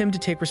orders him to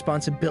take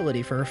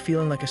responsibility for her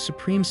feeling like a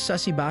supreme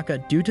sussy baka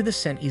due to the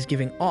scent he's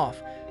giving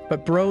off,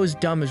 but Bro is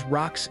dumb as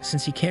rocks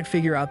since he can't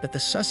figure out that the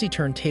sussy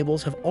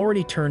turntables have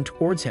already turned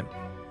towards him.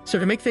 So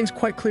to make things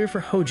quite clear for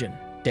Hojin,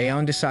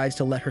 Daeyoung decides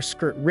to let her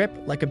skirt rip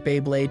like a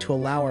Beyblade to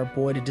allow our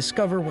boy to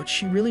discover what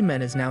she really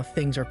meant, as now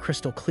things are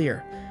crystal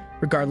clear.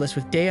 Regardless,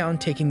 with Daeyoung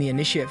taking the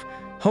initiative,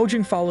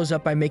 Hojin follows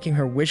up by making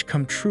her wish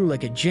come true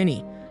like a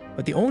genie,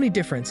 but the only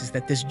difference is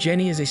that this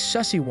genie is a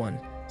sussy one,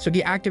 so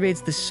he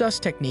activates the sus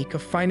technique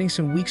of finding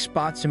some weak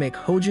spots to make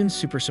Hojin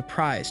super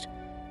surprised.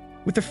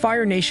 With the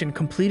Fire Nation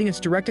completing its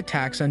direct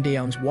attacks on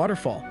Daeyoung's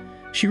waterfall,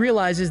 she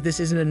realizes this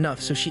isn't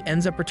enough, so she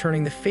ends up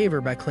returning the favor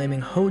by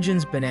claiming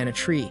Hojin's banana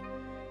tree.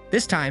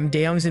 This time,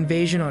 Daeyoung's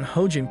invasion on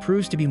Hojin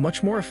proves to be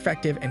much more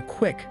effective and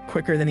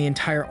quicker than the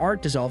entire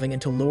art dissolving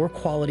into lower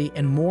quality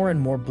and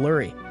more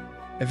blurry.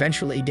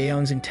 Eventually,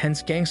 Daeyoung's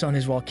intense ganks on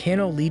his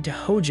volcano lead to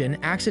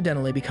Hojin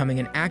accidentally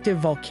becoming an active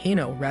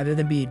volcano rather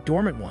than be a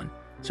dormant one,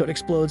 so it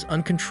explodes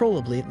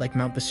uncontrollably like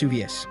Mount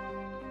Vesuvius.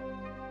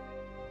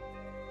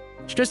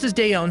 Just as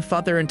Daeyoung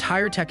thought their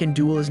entire Tekken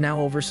duel is now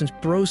over since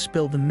Bro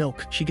spilled the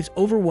milk, she gets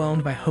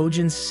overwhelmed by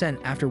Hojin's scent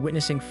after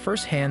witnessing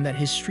firsthand that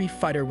his Street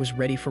Fighter was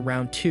ready for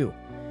round 2.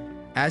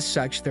 As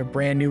such, their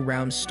brand new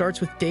round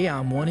starts with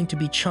Daeyoung wanting to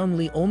be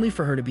Chun-Li only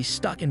for her to be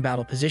stuck in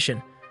battle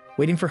position,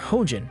 waiting for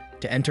Hojin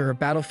to enter her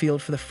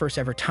battlefield for the first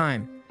ever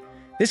time.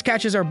 This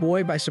catches our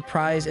boy by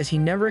surprise as he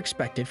never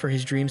expected for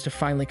his dreams to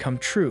finally come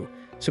true,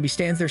 so he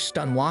stands there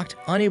stun-locked,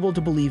 unable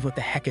to believe what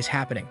the heck is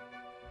happening.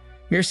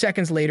 Mere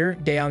seconds later,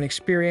 Daeyoung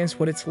experienced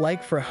what it's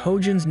like for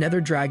Hojin's nether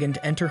dragon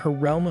to enter her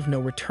realm of no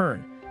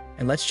return,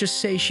 and let's just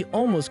say she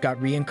almost got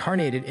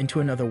reincarnated into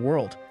another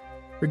world.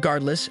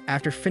 Regardless,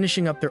 after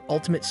finishing up their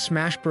ultimate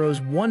Smash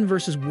Bros. 1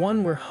 vs.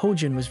 1 where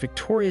Hojin was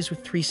victorious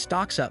with 3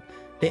 stocks up,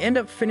 they end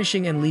up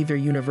finishing and leave their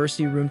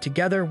university room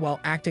together while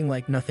acting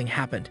like nothing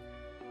happened.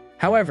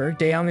 However,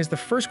 Daeyoung is the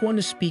first one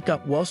to speak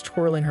up whilst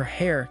twirling her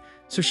hair,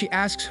 so she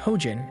asks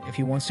Hojin if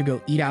he wants to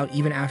go eat out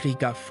even after he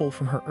got full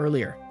from her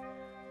earlier.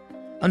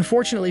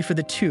 Unfortunately for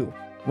the two,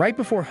 right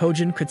before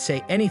Hojin could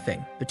say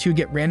anything, the two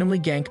get randomly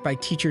ganked by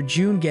teacher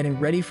June getting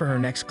ready for her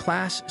next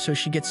class, so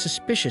she gets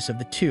suspicious of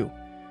the two.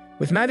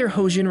 With neither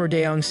Hojin or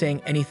Daeyoung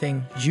saying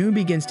anything, June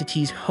begins to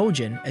tease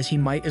Hojin as he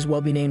might as well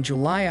be named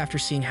July after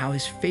seeing how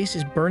his face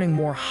is burning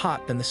more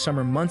hot than the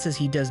summer months as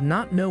he does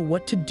not know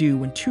what to do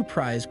when two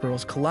prize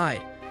girls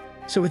collide.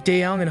 So with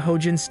Daeyoung and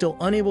Hojin still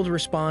unable to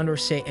respond or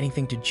say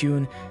anything to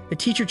June, the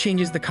teacher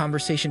changes the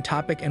conversation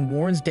topic and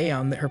warns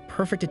Daeyoung that her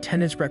perfect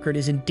attendance record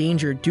is in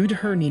danger due to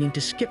her needing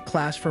to skip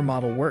class for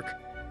model work.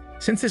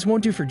 Since this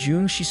won't do for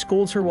June, she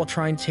scolds her while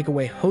trying to take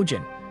away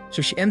Hojin,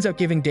 so she ends up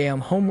giving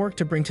Daeyoung homework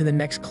to bring to the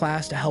next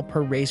class to help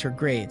her raise her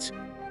grades.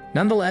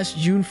 Nonetheless,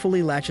 June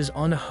fully latches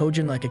onto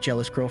Hojin like a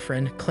jealous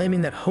girlfriend, claiming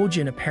that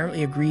Hojin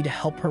apparently agreed to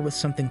help her with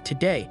something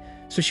today,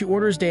 so she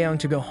orders Daeyoung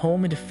to go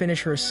home and to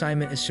finish her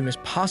assignment as soon as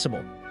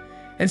possible.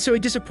 And so a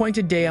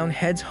disappointed Daeyoung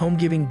heads home,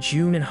 giving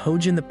June and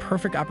Hojin the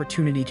perfect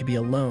opportunity to be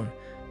alone.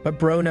 But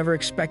Bro never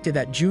expected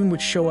that June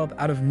would show up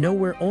out of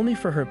nowhere only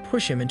for her to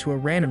push him into a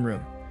random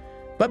room.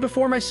 But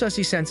before my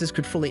sussy senses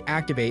could fully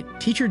activate,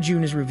 teacher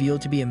June is revealed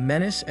to be a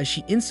menace as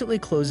she instantly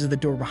closes the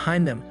door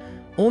behind them,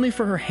 only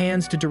for her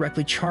hands to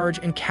directly charge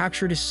and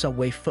capture his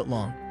subway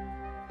footlong.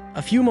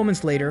 A few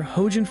moments later,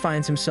 Hojin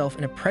finds himself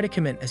in a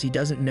predicament as he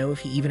doesn't know if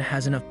he even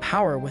has enough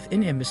power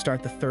within him to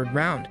start the third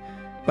round.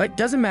 But it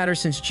doesn't matter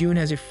since June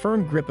has a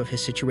firm grip of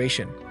his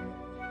situation.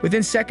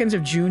 Within seconds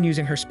of June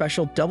using her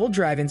special Double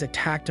Dragon's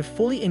attack to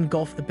fully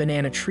engulf the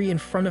banana tree in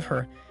front of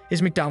her,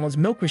 his McDonald's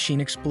milk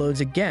machine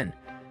explodes again.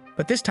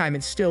 But this time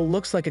it still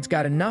looks like it's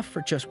got enough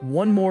for just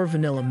one more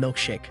vanilla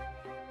milkshake.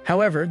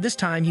 However, this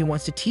time he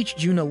wants to teach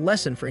June a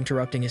lesson for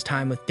interrupting his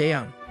time with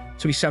Daeyoung,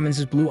 so he summons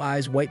his Blue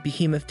Eyes White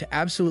Behemoth to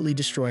absolutely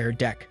destroy her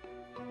deck.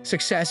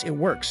 Success, it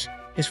works.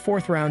 His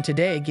fourth round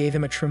today gave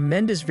him a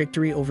tremendous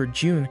victory over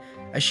June,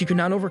 as she could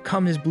not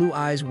overcome his Blue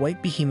Eyes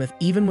White Behemoth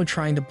even when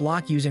trying to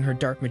block using her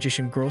Dark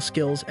Magician Girl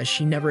skills, as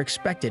she never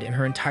expected in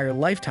her entire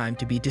lifetime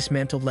to be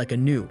dismantled like a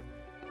noob.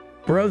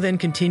 Bro then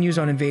continues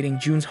on invading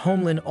June's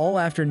homeland all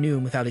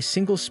afternoon without a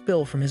single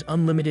spill from his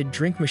unlimited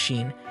drink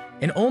machine,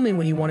 and only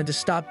when he wanted to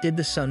stop did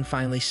the sun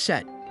finally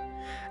set.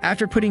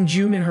 After putting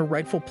June in her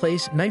rightful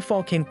place,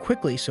 nightfall came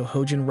quickly, so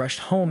Hojin rushed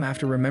home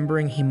after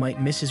remembering he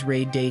might miss his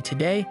raid day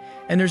today,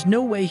 and there's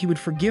no way he would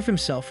forgive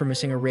himself for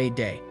missing a raid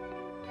day.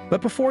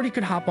 But before he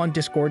could hop on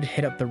Discord to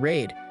hit up the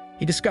raid,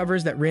 he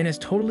discovers that Rin has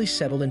totally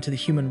settled into the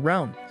human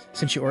realm,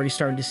 since she already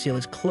started to steal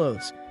his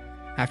clothes.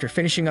 After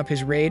finishing up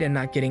his raid and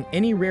not getting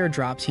any rare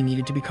drops he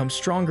needed to become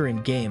stronger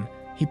in-game,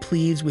 he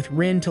pleads with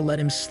Rin to let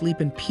him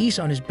sleep in peace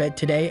on his bed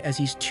today as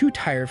he's too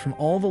tired from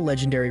all the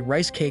legendary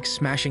rice cake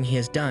smashing he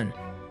has done.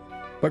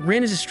 But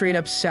Rin is a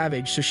straight-up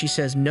savage, so she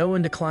says no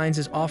and declines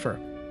his offer,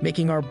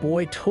 making our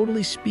boy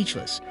totally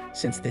speechless,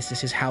 since this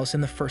is his house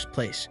in the first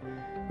place.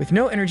 With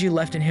no energy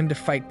left in him to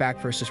fight back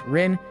versus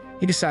Rin,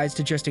 he decides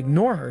to just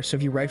ignore her, so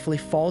he rightfully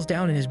falls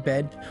down in his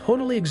bed,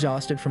 totally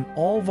exhausted from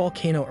all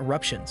volcano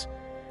eruptions.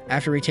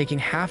 After retaking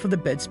half of the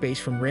bed space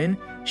from Rin,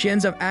 she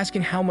ends up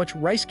asking how much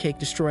rice cake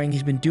destroying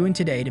he's been doing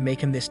today to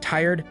make him this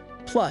tired,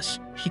 plus,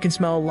 she can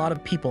smell a lot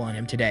of people on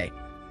him today.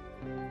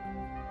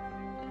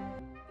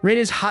 Rin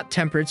is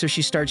hot-tempered, so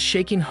she starts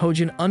shaking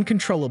Hojin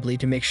uncontrollably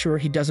to make sure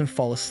he doesn't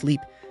fall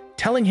asleep,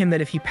 telling him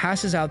that if he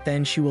passes out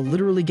then she will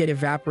literally get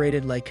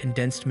evaporated like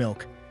condensed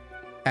milk.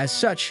 As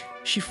such,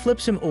 She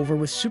flips him over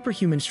with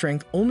superhuman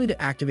strength only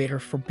to activate her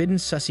forbidden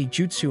sussy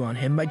jutsu on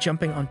him by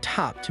jumping on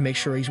top to make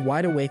sure he's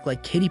wide awake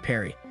like Katy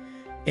Perry.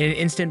 In an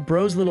instant,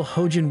 Bro's little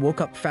Hojin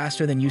woke up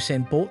faster than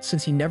Usain Bolt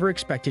since he never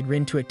expected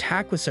Rin to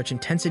attack with such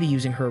intensity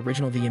using her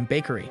original vegan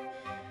bakery.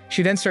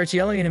 She then starts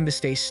yelling at him to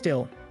stay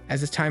still,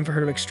 as it's time for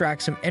her to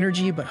extract some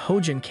energy, but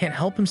Hojin can't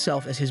help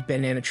himself as his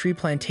banana tree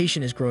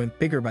plantation is growing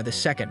bigger by the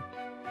second.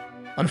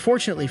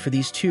 Unfortunately for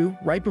these two,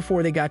 right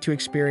before they got to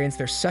experience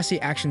their sussy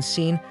action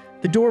scene,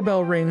 the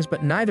doorbell rings,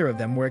 but neither of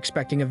them were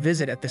expecting a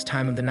visit at this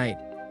time of the night.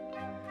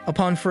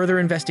 Upon further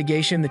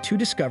investigation, the two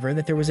discover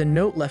that there was a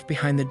note left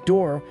behind the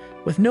door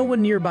with no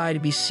one nearby to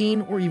be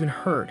seen or even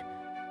heard.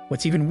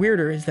 What's even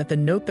weirder is that the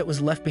note that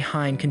was left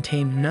behind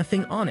contained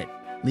nothing on it,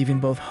 leaving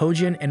both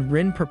Hojin and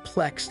Rin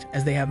perplexed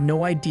as they have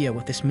no idea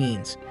what this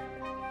means.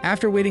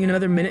 After waiting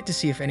another minute to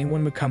see if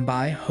anyone would come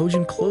by,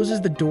 Hojin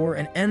closes the door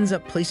and ends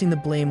up placing the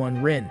blame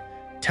on Rin,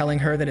 telling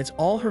her that it's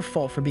all her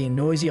fault for being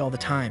noisy all the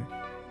time.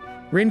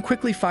 Rin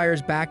quickly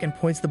fires back and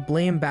points the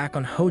blame back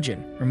on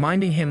Hojin,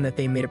 reminding him that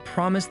they made a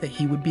promise that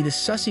he would be the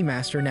sussy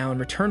master now in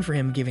return for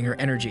him giving her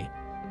energy.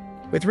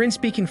 With Rin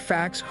speaking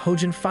facts,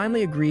 Hojin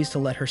finally agrees to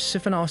let her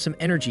siphon off some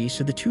energy,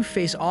 so the two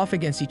face off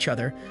against each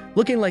other,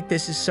 looking like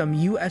this is some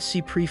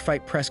UFC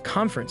pre-fight press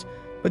conference,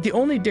 but the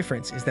only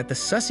difference is that the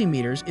sussy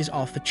meters is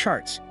off the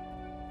charts.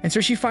 And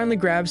so she finally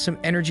grabs some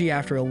energy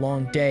after a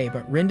long day,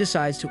 but Rin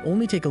decides to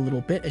only take a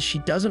little bit as she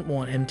doesn't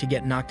want him to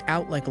get knocked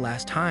out like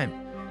last time.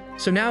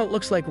 So now it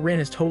looks like Rin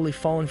has totally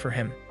fallen for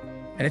him,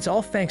 and it's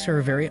all thanks to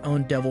her very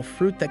own devil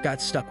fruit that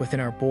got stuck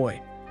within our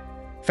boy.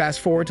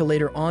 Fast forward to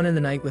later on in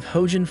the night with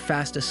Hojin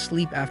fast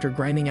asleep after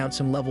grinding out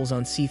some levels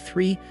on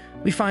C3,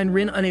 we find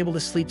Rin unable to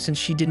sleep since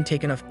she didn't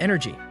take enough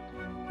energy.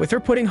 With her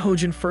putting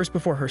Hojin first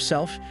before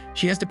herself,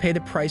 she has to pay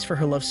the price for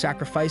her love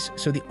sacrifice,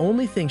 so the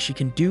only thing she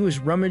can do is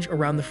rummage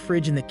around the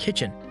fridge in the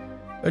kitchen.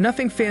 But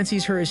nothing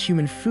fancies her as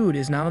human food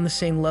is not on the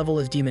same level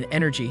as demon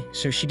energy,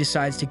 so she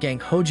decides to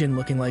gank Hojin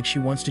looking like she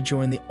wants to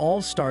join the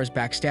All-Stars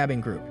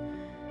backstabbing group.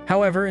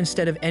 However,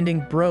 instead of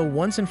ending Bro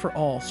once and for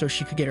all so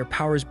she could get her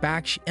powers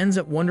back, she ends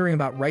up wondering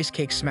about rice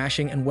cake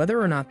smashing and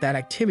whether or not that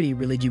activity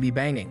really do be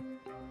banging.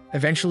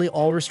 Eventually,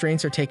 all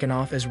restraints are taken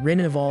off as Rin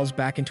evolves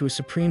back into a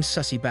supreme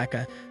sussy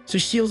Becca, so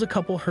she steals a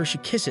couple Hershey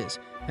kisses,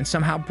 and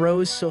somehow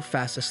Bro is still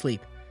fast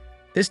asleep.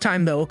 This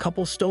time though, a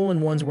couple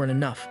stolen ones weren't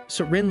enough,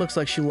 so Rin looks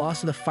like she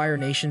lost to the Fire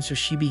Nation, so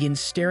she begins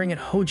staring at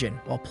Hojin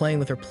while playing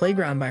with her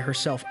playground by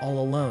herself all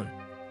alone.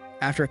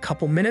 After a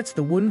couple minutes,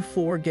 the wooden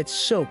floor gets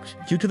soaked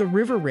due to the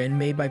river Rin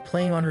made by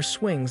playing on her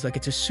swings like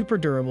it's a super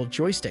durable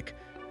joystick,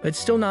 but it's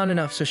still not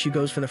enough, so she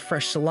goes for the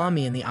fresh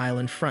salami in the aisle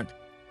in front.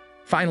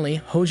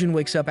 Finally, Hojin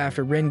wakes up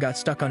after Rin got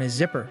stuck on his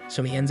zipper,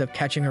 so he ends up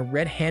catching her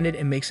red-handed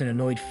and makes an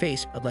annoyed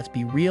face, but let's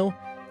be real,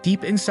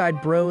 deep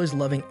inside Bro is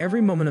loving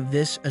every moment of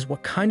this, as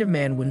what kind of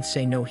man wouldn't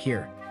say no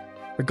here?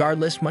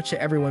 Regardless, much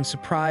to everyone's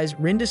surprise,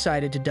 Rin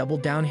decided to double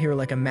down here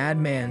like a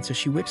madman, so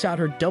she whips out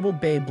her double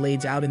bay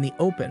blades out in the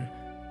open,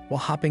 while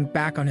hopping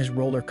back on his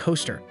roller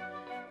coaster.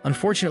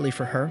 Unfortunately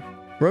for her,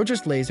 Bro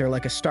just lays there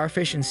like a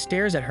starfish and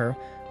stares at her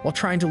while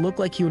trying to look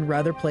like he would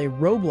rather play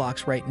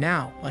Roblox right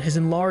now, but his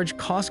enlarged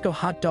Costco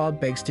hot dog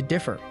begs to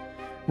differ.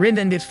 Rin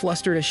then gets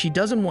flustered as she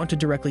doesn't want to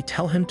directly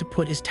tell him to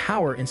put his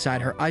tower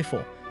inside her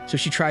Eiffel, so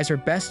she tries her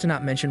best to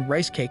not mention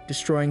rice cake,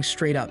 destroying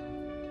straight up.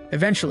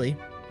 Eventually,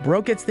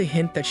 Bro gets the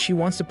hint that she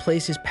wants to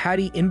place his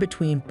patty in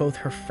between both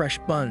her fresh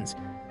buns,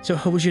 so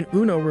Hojin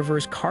Uno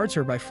reverse cards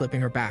her by flipping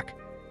her back.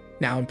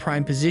 Now in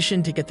prime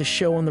position to get the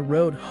show on the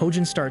road,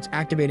 Hojin starts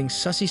activating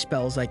sussy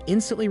spells like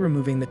instantly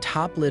removing the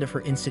top lid of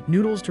her instant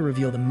noodles to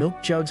reveal the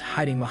milk jugs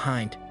hiding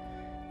behind.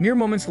 Mere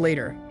moments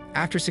later,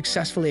 after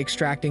successfully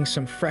extracting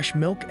some fresh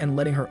milk and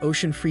letting her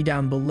ocean free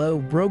down below,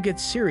 Bro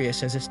gets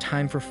serious as it's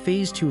time for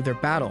Phase 2 of their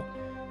battle.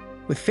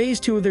 With Phase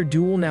 2 of their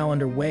duel now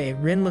underway,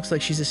 Rin looks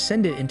like she's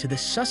ascended into the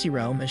sussy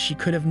realm, as she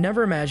could have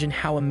never imagined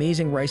how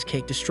amazing rice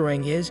cake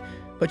destroying is,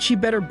 but she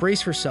better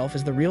brace herself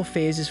as the real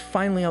phase is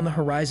finally on the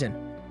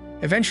horizon.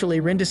 Eventually,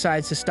 Rin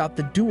decides to stop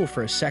the duel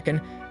for a second,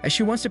 as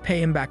she wants to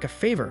pay him back a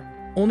favor,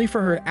 only for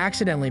her to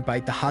accidentally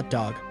bite the hot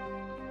dog.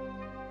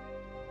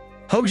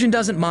 Hojin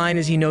doesn't mind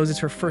as he knows it's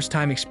her first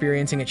time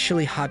experiencing a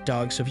chili hot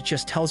dog, so he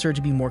just tells her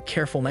to be more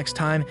careful next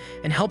time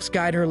and helps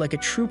guide her like a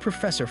true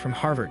professor from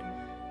Harvard.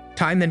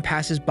 Time then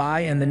passes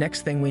by, and the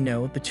next thing we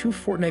know, the two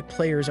Fortnite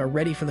players are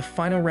ready for the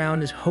final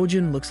round as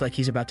Hojin looks like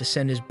he's about to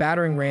send his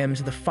battering ram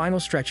to the final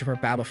stretch of her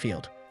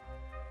battlefield.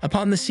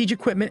 Upon the siege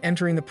equipment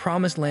entering the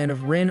promised land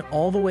of Rin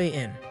all the way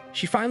in,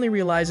 she finally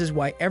realizes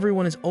why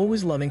everyone is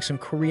always loving some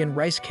Korean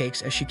rice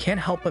cakes, as she can't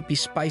help but be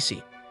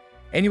spicy.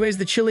 Anyways,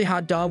 the chili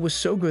hot dog was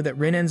so good that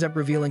Rin ends up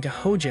revealing to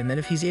Hojin that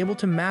if he's able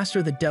to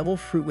master the devil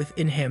fruit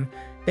within him,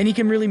 then he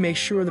can really make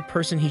sure the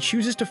person he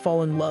chooses to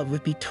fall in love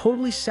with be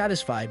totally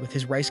satisfied with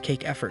his rice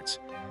cake efforts.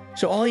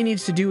 So all he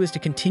needs to do is to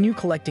continue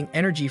collecting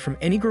energy from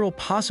any girl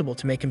possible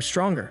to make him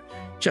stronger,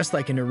 just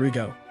like in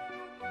Naruto.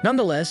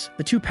 Nonetheless,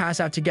 the two pass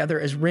out together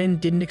as Rin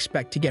didn't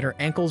expect to get her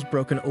ankles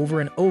broken over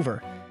and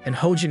over, and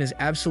Hojin is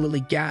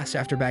absolutely gassed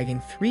after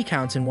bagging 3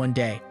 counts in one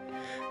day.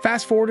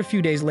 Fast forward a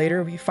few days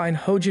later, we find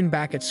Hojin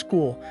back at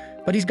school,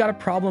 But he's got a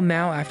problem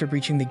now after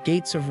breaching the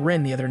gates of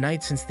Rin the other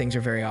night, since things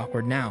are very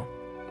awkward now.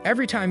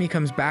 Every time he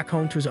comes back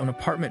home to his own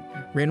apartment,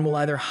 Rin will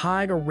either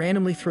hide or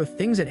randomly throw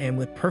things at him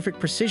with perfect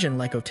precision,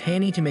 like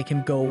Otani, to make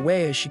him go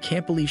away, as she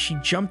can't believe she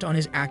jumped on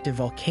his active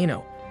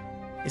volcano.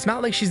 It's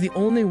not like she's the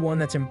only one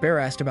that's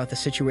embarrassed about the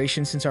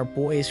situation, since our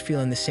boy is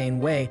feeling the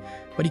same way,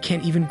 but he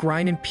can't even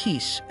grind in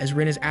peace, as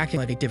Rin is acting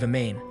like a diva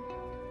main.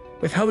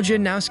 With Hojin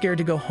now scared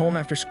to go home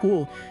after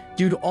school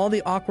due to all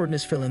the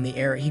awkwardness filling the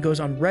air, he goes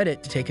on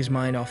Reddit to take his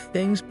mind off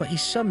things, but he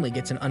suddenly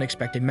gets an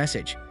unexpected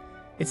message.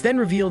 It's then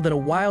revealed that a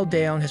wild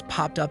Daeon has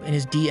popped up in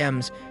his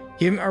DMs,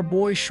 giving our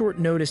boy short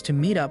notice to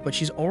meet up, but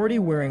she's already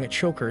wearing a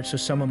choker, so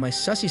some of my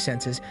sussy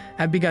senses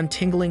have begun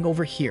tingling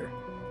over here.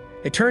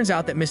 It turns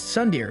out that Miss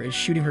Sundeer is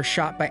shooting her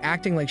shot by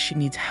acting like she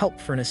needs help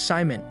for an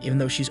assignment, even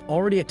though she's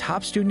already a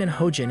top student and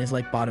Hojin is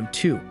like bottom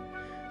 2.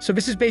 So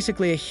this is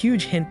basically a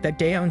huge hint that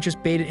Daeon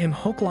just baited him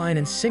hook, line,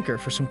 and sinker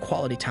for some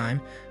quality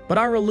time, but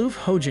our aloof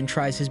Hojin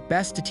tries his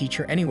best to teach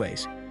her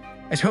anyways.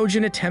 As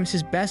Hojin attempts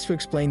his best to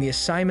explain the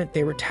assignment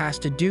they were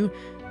tasked to do,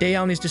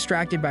 Daeon is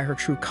distracted by her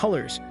true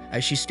colors,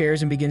 as she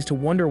stares and begins to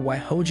wonder why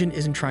Hojin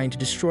isn't trying to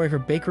destroy her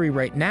bakery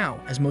right now,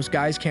 as most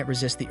guys can't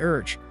resist the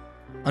urge.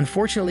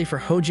 Unfortunately for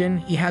Hojin,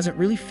 he hasn't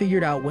really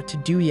figured out what to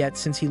do yet,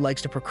 since he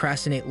likes to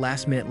procrastinate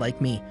last minute like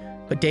me,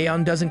 but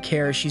Daeon doesn't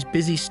care as she's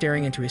busy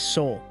staring into his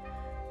soul.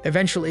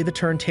 Eventually, the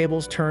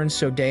turntables turn,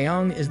 so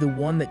Daeon is the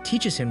one that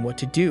teaches him what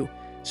to do.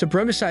 So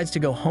Bro decides to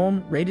go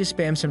home, ready to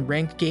spam some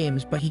ranked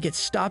games, but he gets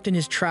stopped in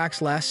his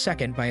tracks last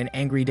second by an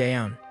angry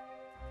Daeon.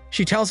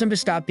 She tells him to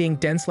stop being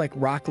dense like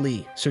Rock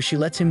Lee, so she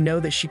lets him know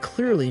that she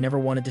clearly never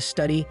wanted to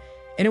study,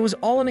 and it was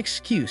all an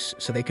excuse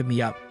so they could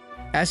meet up.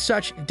 As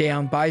such,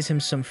 Daeon buys him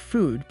some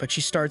food, but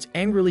she starts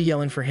angrily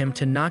yelling for him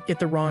to not get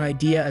the wrong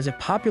idea, as a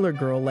popular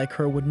girl like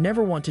her would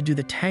never want to do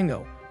the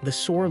tango with a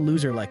sore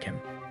loser like him.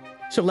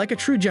 So like a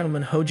true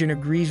gentleman, Hojin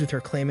agrees with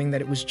her, claiming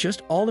that it was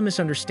just all a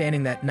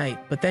misunderstanding that night,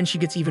 but then she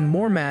gets even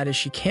more mad as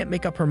she can't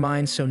make up her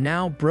mind, so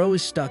now Bro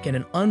is stuck in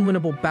an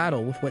unwinnable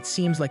battle with what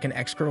seems like an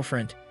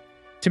ex-girlfriend.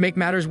 To make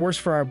matters worse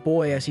for our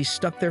boy, as he's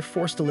stuck there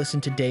forced to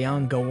listen to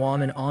Daeon go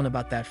on and on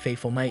about that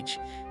fateful night,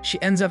 she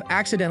ends up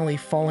accidentally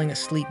falling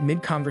asleep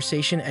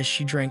mid-conversation as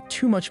she drank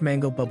too much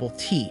mango bubble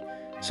tea.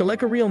 So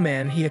like a real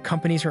man, he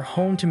accompanies her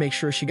home to make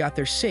sure she got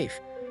there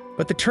safe.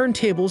 But the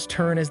turntables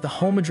turn as the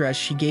home address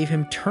she gave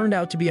him turned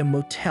out to be a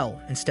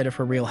motel instead of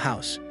her real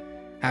house.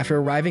 After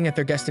arriving at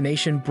their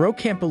destination, Bro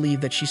can't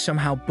believe that she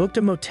somehow booked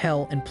a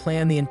motel and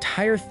planned the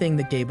entire thing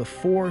the day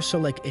before, so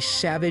like a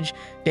savage,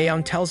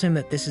 Daeon tells him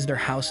that this is their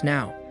house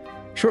now.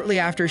 Shortly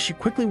after, she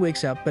quickly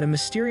wakes up, but a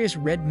mysterious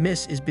red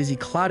mist is busy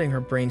clouding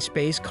her brain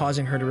space,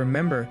 causing her to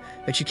remember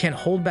that she can't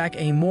hold back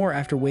anymore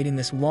after waiting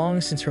this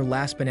long since her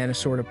last banana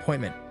sword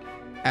appointment.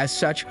 As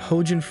such,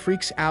 Hojin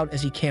freaks out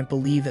as he can't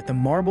believe that the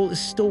marble is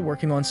still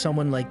working on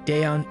someone like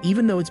Daeon,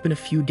 even though it's been a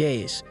few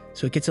days,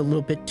 so it gets a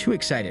little bit too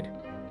excited.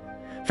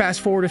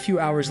 Fast forward a few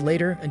hours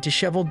later, and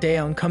disheveled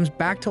Daeon comes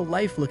back to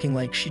life looking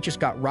like she just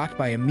got rocked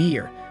by a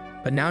meteor,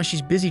 but now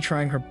she's busy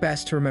trying her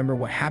best to remember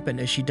what happened,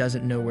 as she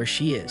doesn't know where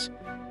she is.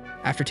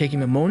 After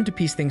taking a moment to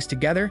piece things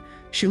together,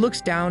 she looks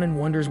down and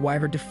wonders why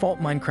her default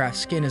Minecraft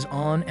skin is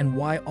on and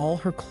why all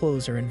her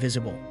clothes are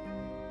invisible.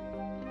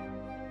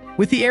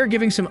 With the air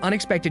giving some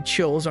unexpected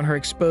chills on her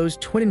exposed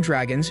twin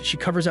dragons, she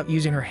covers up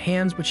using her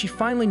hands, but she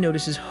finally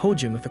notices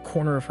Hojin with the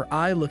corner of her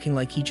eye looking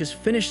like he just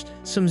finished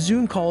some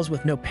Zoom calls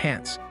with no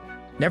pants.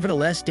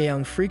 Nevertheless,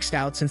 Daeon freaks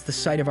out since the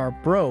sight of our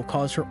bro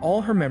caused her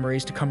all her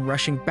memories to come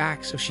rushing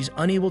back, so she's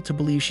unable to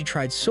believe she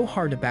tried so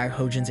hard to bag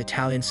Hojin's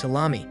Italian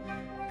salami.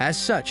 As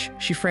such,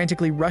 she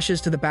frantically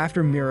rushes to the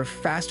bathroom mirror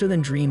faster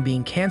than Dream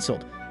being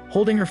cancelled,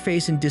 holding her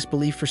face in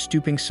disbelief for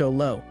stooping so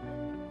low.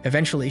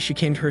 Eventually, she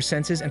came to her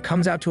senses and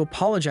comes out to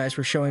apologize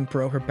for showing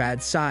Bro her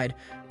bad side,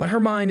 but her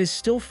mind is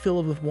still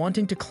filled with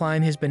wanting to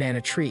climb his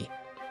banana tree.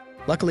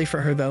 Luckily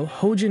for her though,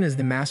 Hojin is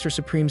the Master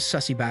Supreme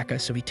Sussy Baka,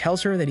 so he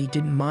tells her that he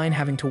didn't mind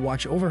having to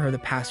watch over her the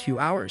past few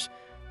hours.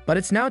 But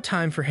it's now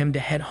time for him to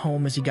head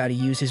home, as he gotta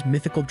use his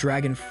mythical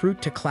dragon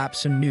fruit to clap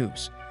some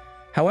news.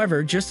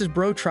 However, just as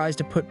Bro tries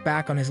to put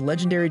back on his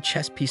legendary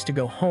chess piece to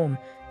go home,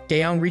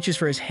 Daeon reaches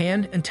for his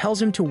hand and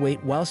tells him to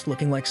wait whilst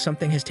looking like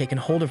something has taken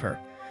hold of her.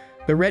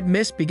 The red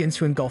mist begins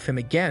to engulf him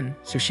again,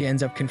 so she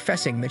ends up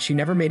confessing that she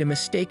never made a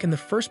mistake in the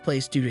first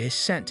place due to his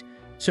scent.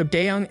 So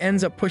Daeon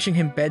ends up pushing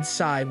him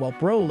bedside while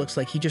Bro looks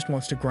like he just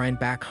wants to grind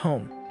back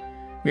home.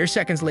 Mere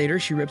seconds later,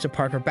 she rips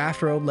apart her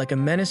bathrobe like a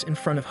menace in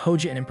front of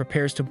Hojin and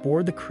prepares to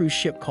board the cruise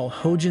ship called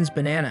Hojin's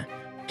Banana,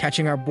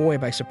 catching our boy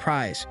by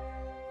surprise.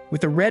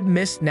 With the red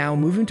mist now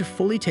moving to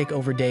fully take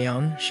over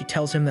Daeon, she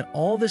tells him that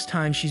all this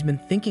time she's been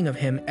thinking of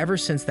him ever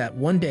since that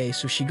one day,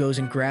 so she goes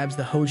and grabs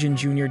the Hojin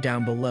Jr.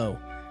 down below.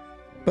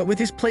 But with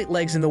his plate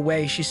legs in the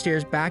way, she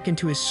stares back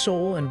into his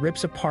soul and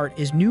rips apart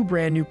his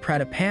brand new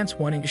Prada pants,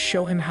 wanting to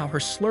show him how her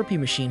Slurpee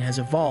machine has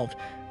evolved,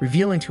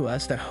 revealing to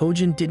us that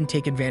Hojin didn't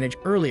take advantage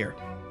earlier.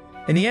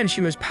 In the end,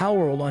 she was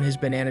power-rolled on his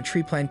banana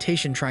tree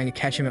plantation, trying to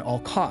catch him at all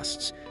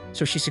costs,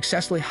 so she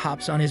successfully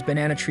hops on his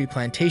banana tree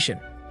plantation.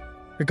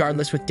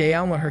 Regardless, with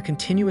Daeon on her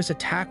continuous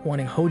attack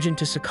wanting Hojin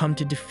to succumb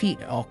to defeat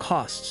at all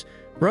costs,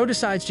 Ro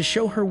decides to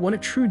show her what a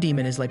true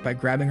demon is like by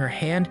grabbing her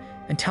hand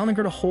and telling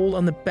her to hold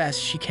on the best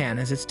she can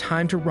as it's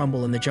time to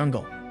rumble in the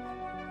jungle.